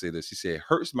Echohawk said this. She said,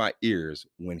 "Hurts my ears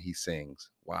when he sings."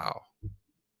 Wow.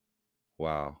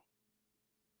 Wow.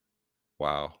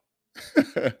 Wow.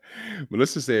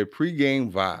 Melissa said,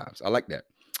 "Pre-game vibes." I like that.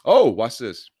 Oh, watch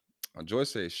this.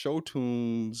 Joyce says, "Show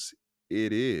tunes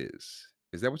it is."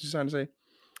 Is that what you're trying to say?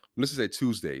 Melissa said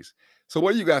Tuesdays. So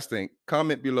what do you guys think?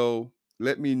 Comment below.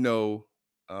 Let me know.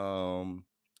 Um,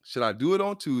 should I do it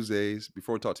on Tuesdays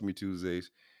before Talk to Me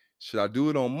Tuesdays? Should I do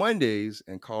it on Mondays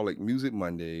and call it Music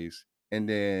Mondays? And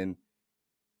then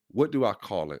what do I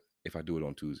call it if I do it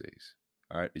on Tuesdays?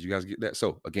 All right. Did you guys get that?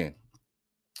 So again,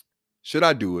 should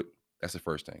I do it? That's the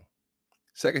first thing.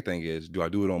 Second thing is, do I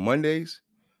do it on Mondays?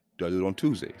 Do I do it on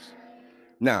Tuesdays?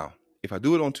 Now, if I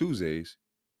do it on Tuesdays,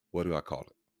 what do I call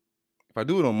it? If I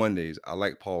do it on Mondays, I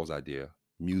like Paul's idea,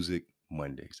 Music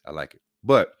Mondays. I like it.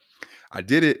 But I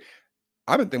did it.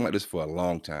 I've been thinking about this for a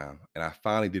long time, and I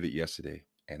finally did it yesterday,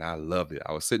 and I loved it.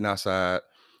 I was sitting outside,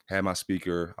 had my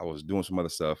speaker, I was doing some other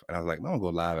stuff, and I was like, I'm gonna go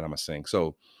live and I'm gonna sing.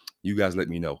 So you guys let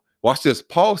me know. Watch this.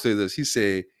 Paul said this. He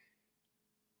said,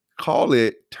 "Call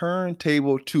it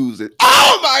Turntable Tuesday."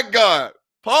 Oh my God,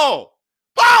 Paul,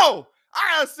 I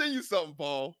gotta send you something,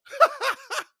 Paul.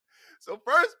 So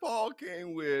first, Paul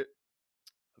came with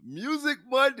Music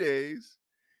Mondays,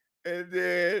 and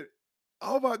then,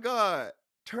 oh my God,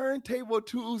 Turntable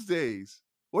Tuesdays.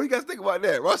 What do you guys think about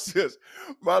that? Watch this.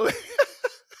 Marlena,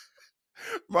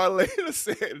 Marlena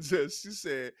said this. She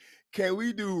said, "Can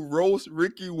we do Roast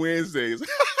Ricky Wednesdays?"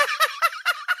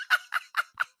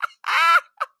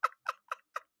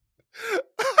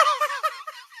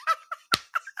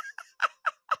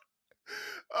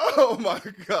 Oh my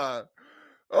God.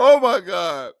 Oh my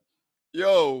God.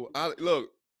 Yo,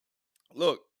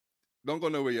 look, don't go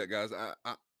nowhere yet, guys.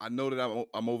 I know that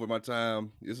I'm over my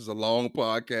time. This is a long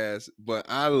podcast, but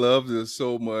I love this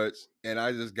so much, and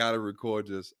I just gotta record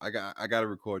this. I gotta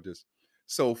record this.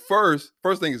 So first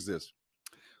thing is this.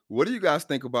 What do you guys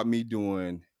think about me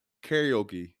doing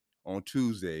karaoke on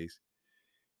Tuesdays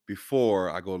before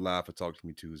I go live for Talk to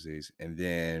Me Tuesdays? And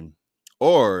then,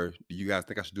 or do you guys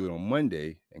think I should do it on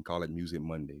Monday and call it Music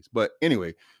Mondays? But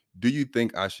anyway, do you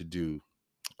think I should do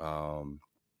um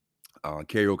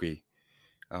karaoke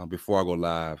before I go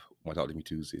live on Talk to Me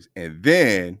Tuesdays? And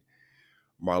then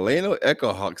Marlena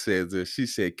Echohawk says this. She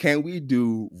said, "Can we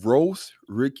do Roast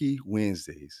Ricky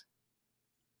Wednesdays?"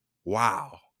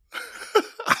 Wow.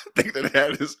 I think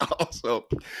that is awesome.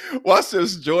 Watch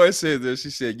this. Joy said this.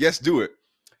 She said, "Yes, do it.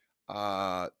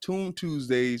 Tune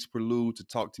Tuesdays prelude to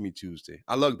Talk to Me Tuesday."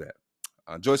 I love that.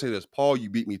 Joy said this. "Paul, you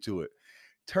beat me to it.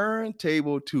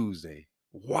 Turntable Tuesday."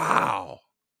 Wow.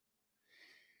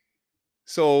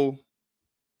 So,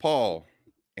 Paul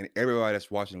and everybody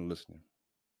that's watching and listening,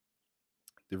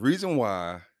 the reason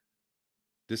why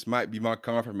this might be my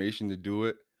confirmation to do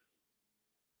it,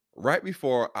 right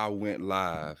before I went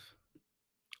live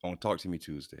on Talk to Me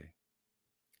Tuesday.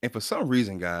 And for some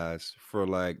reason, guys, for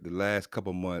like the last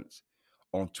couple months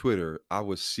on Twitter, I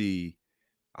would see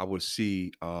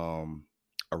a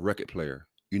record player.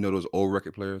 You know those old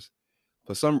record players?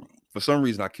 For some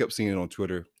reason I kept seeing it on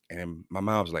Twitter, and my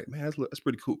mom was like, "Man, that's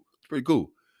pretty cool. It's pretty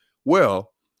cool."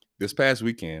 Well, this past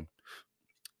weekend,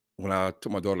 when I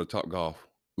took my daughter to Topgolf,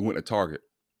 we went to Target,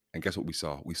 and guess what we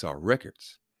saw? We saw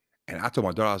records. And I told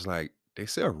my daughter, I was like, "They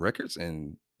sell records,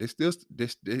 and they still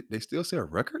sell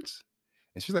records?"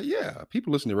 And she's like, "Yeah,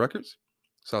 people listen to records."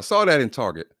 So I saw that in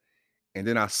Target, and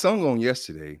then I sung on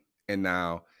yesterday. And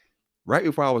now, right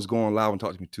before I was going live on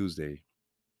Talk to Me Tuesday,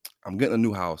 I'm getting a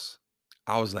new house.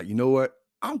 I was like, you know what?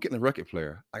 I'm getting a record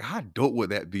player. Like, how dope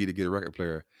would that be to get a record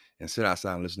player and sit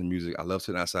outside and listen to music? I love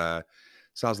sitting outside.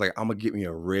 So I was like, I'm gonna get me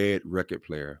a red record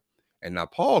player. And now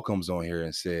Paul comes on here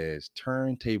and says,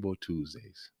 Turntable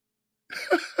Tuesdays.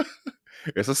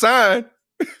 It's a sign.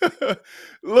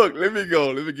 Look, let me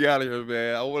go. Let me get out of here,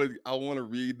 man. I want to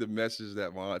read the message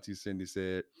that my auntie Cindy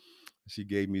said. She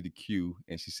gave me the cue,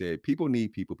 and she said, "People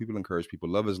need people. People encourage people.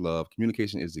 Love is love.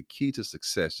 Communication is the key to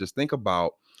success. Just think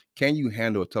about, can you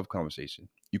handle a tough conversation?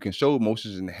 You can show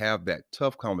emotions and have that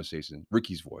tough conversation."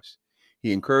 Ricky's voice.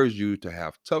 He encouraged you to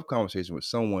have tough conversation with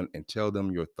someone and tell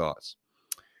them your thoughts.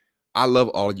 I love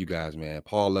all of you guys, man.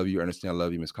 Paul, I love you. Ernestine, I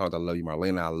love you. Miss Collins, I love you.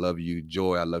 Marlena, I love you.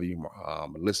 Joy, I love you.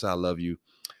 Melissa, I love you.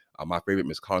 My favorite,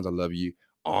 Miss Collins, I love you.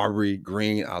 Aubrey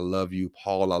Green, I love you.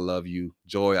 Paul, I love you.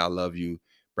 Joy, I love you.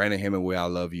 Brandon Hemingway, I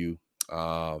love you.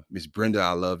 Miss Brenda,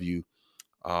 I love you.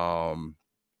 Um,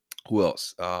 who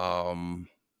else?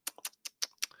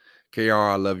 KR,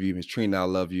 I love you. Miss Trina, I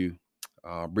love you.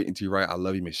 Brittany T. Wright, I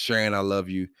love you. Miss Sharon, I love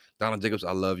you. Donna Jacobs,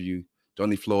 I love you.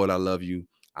 Johnny Floyd, I love you.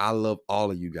 I love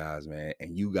all of you guys, man.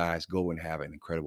 And you guys go and have an incredible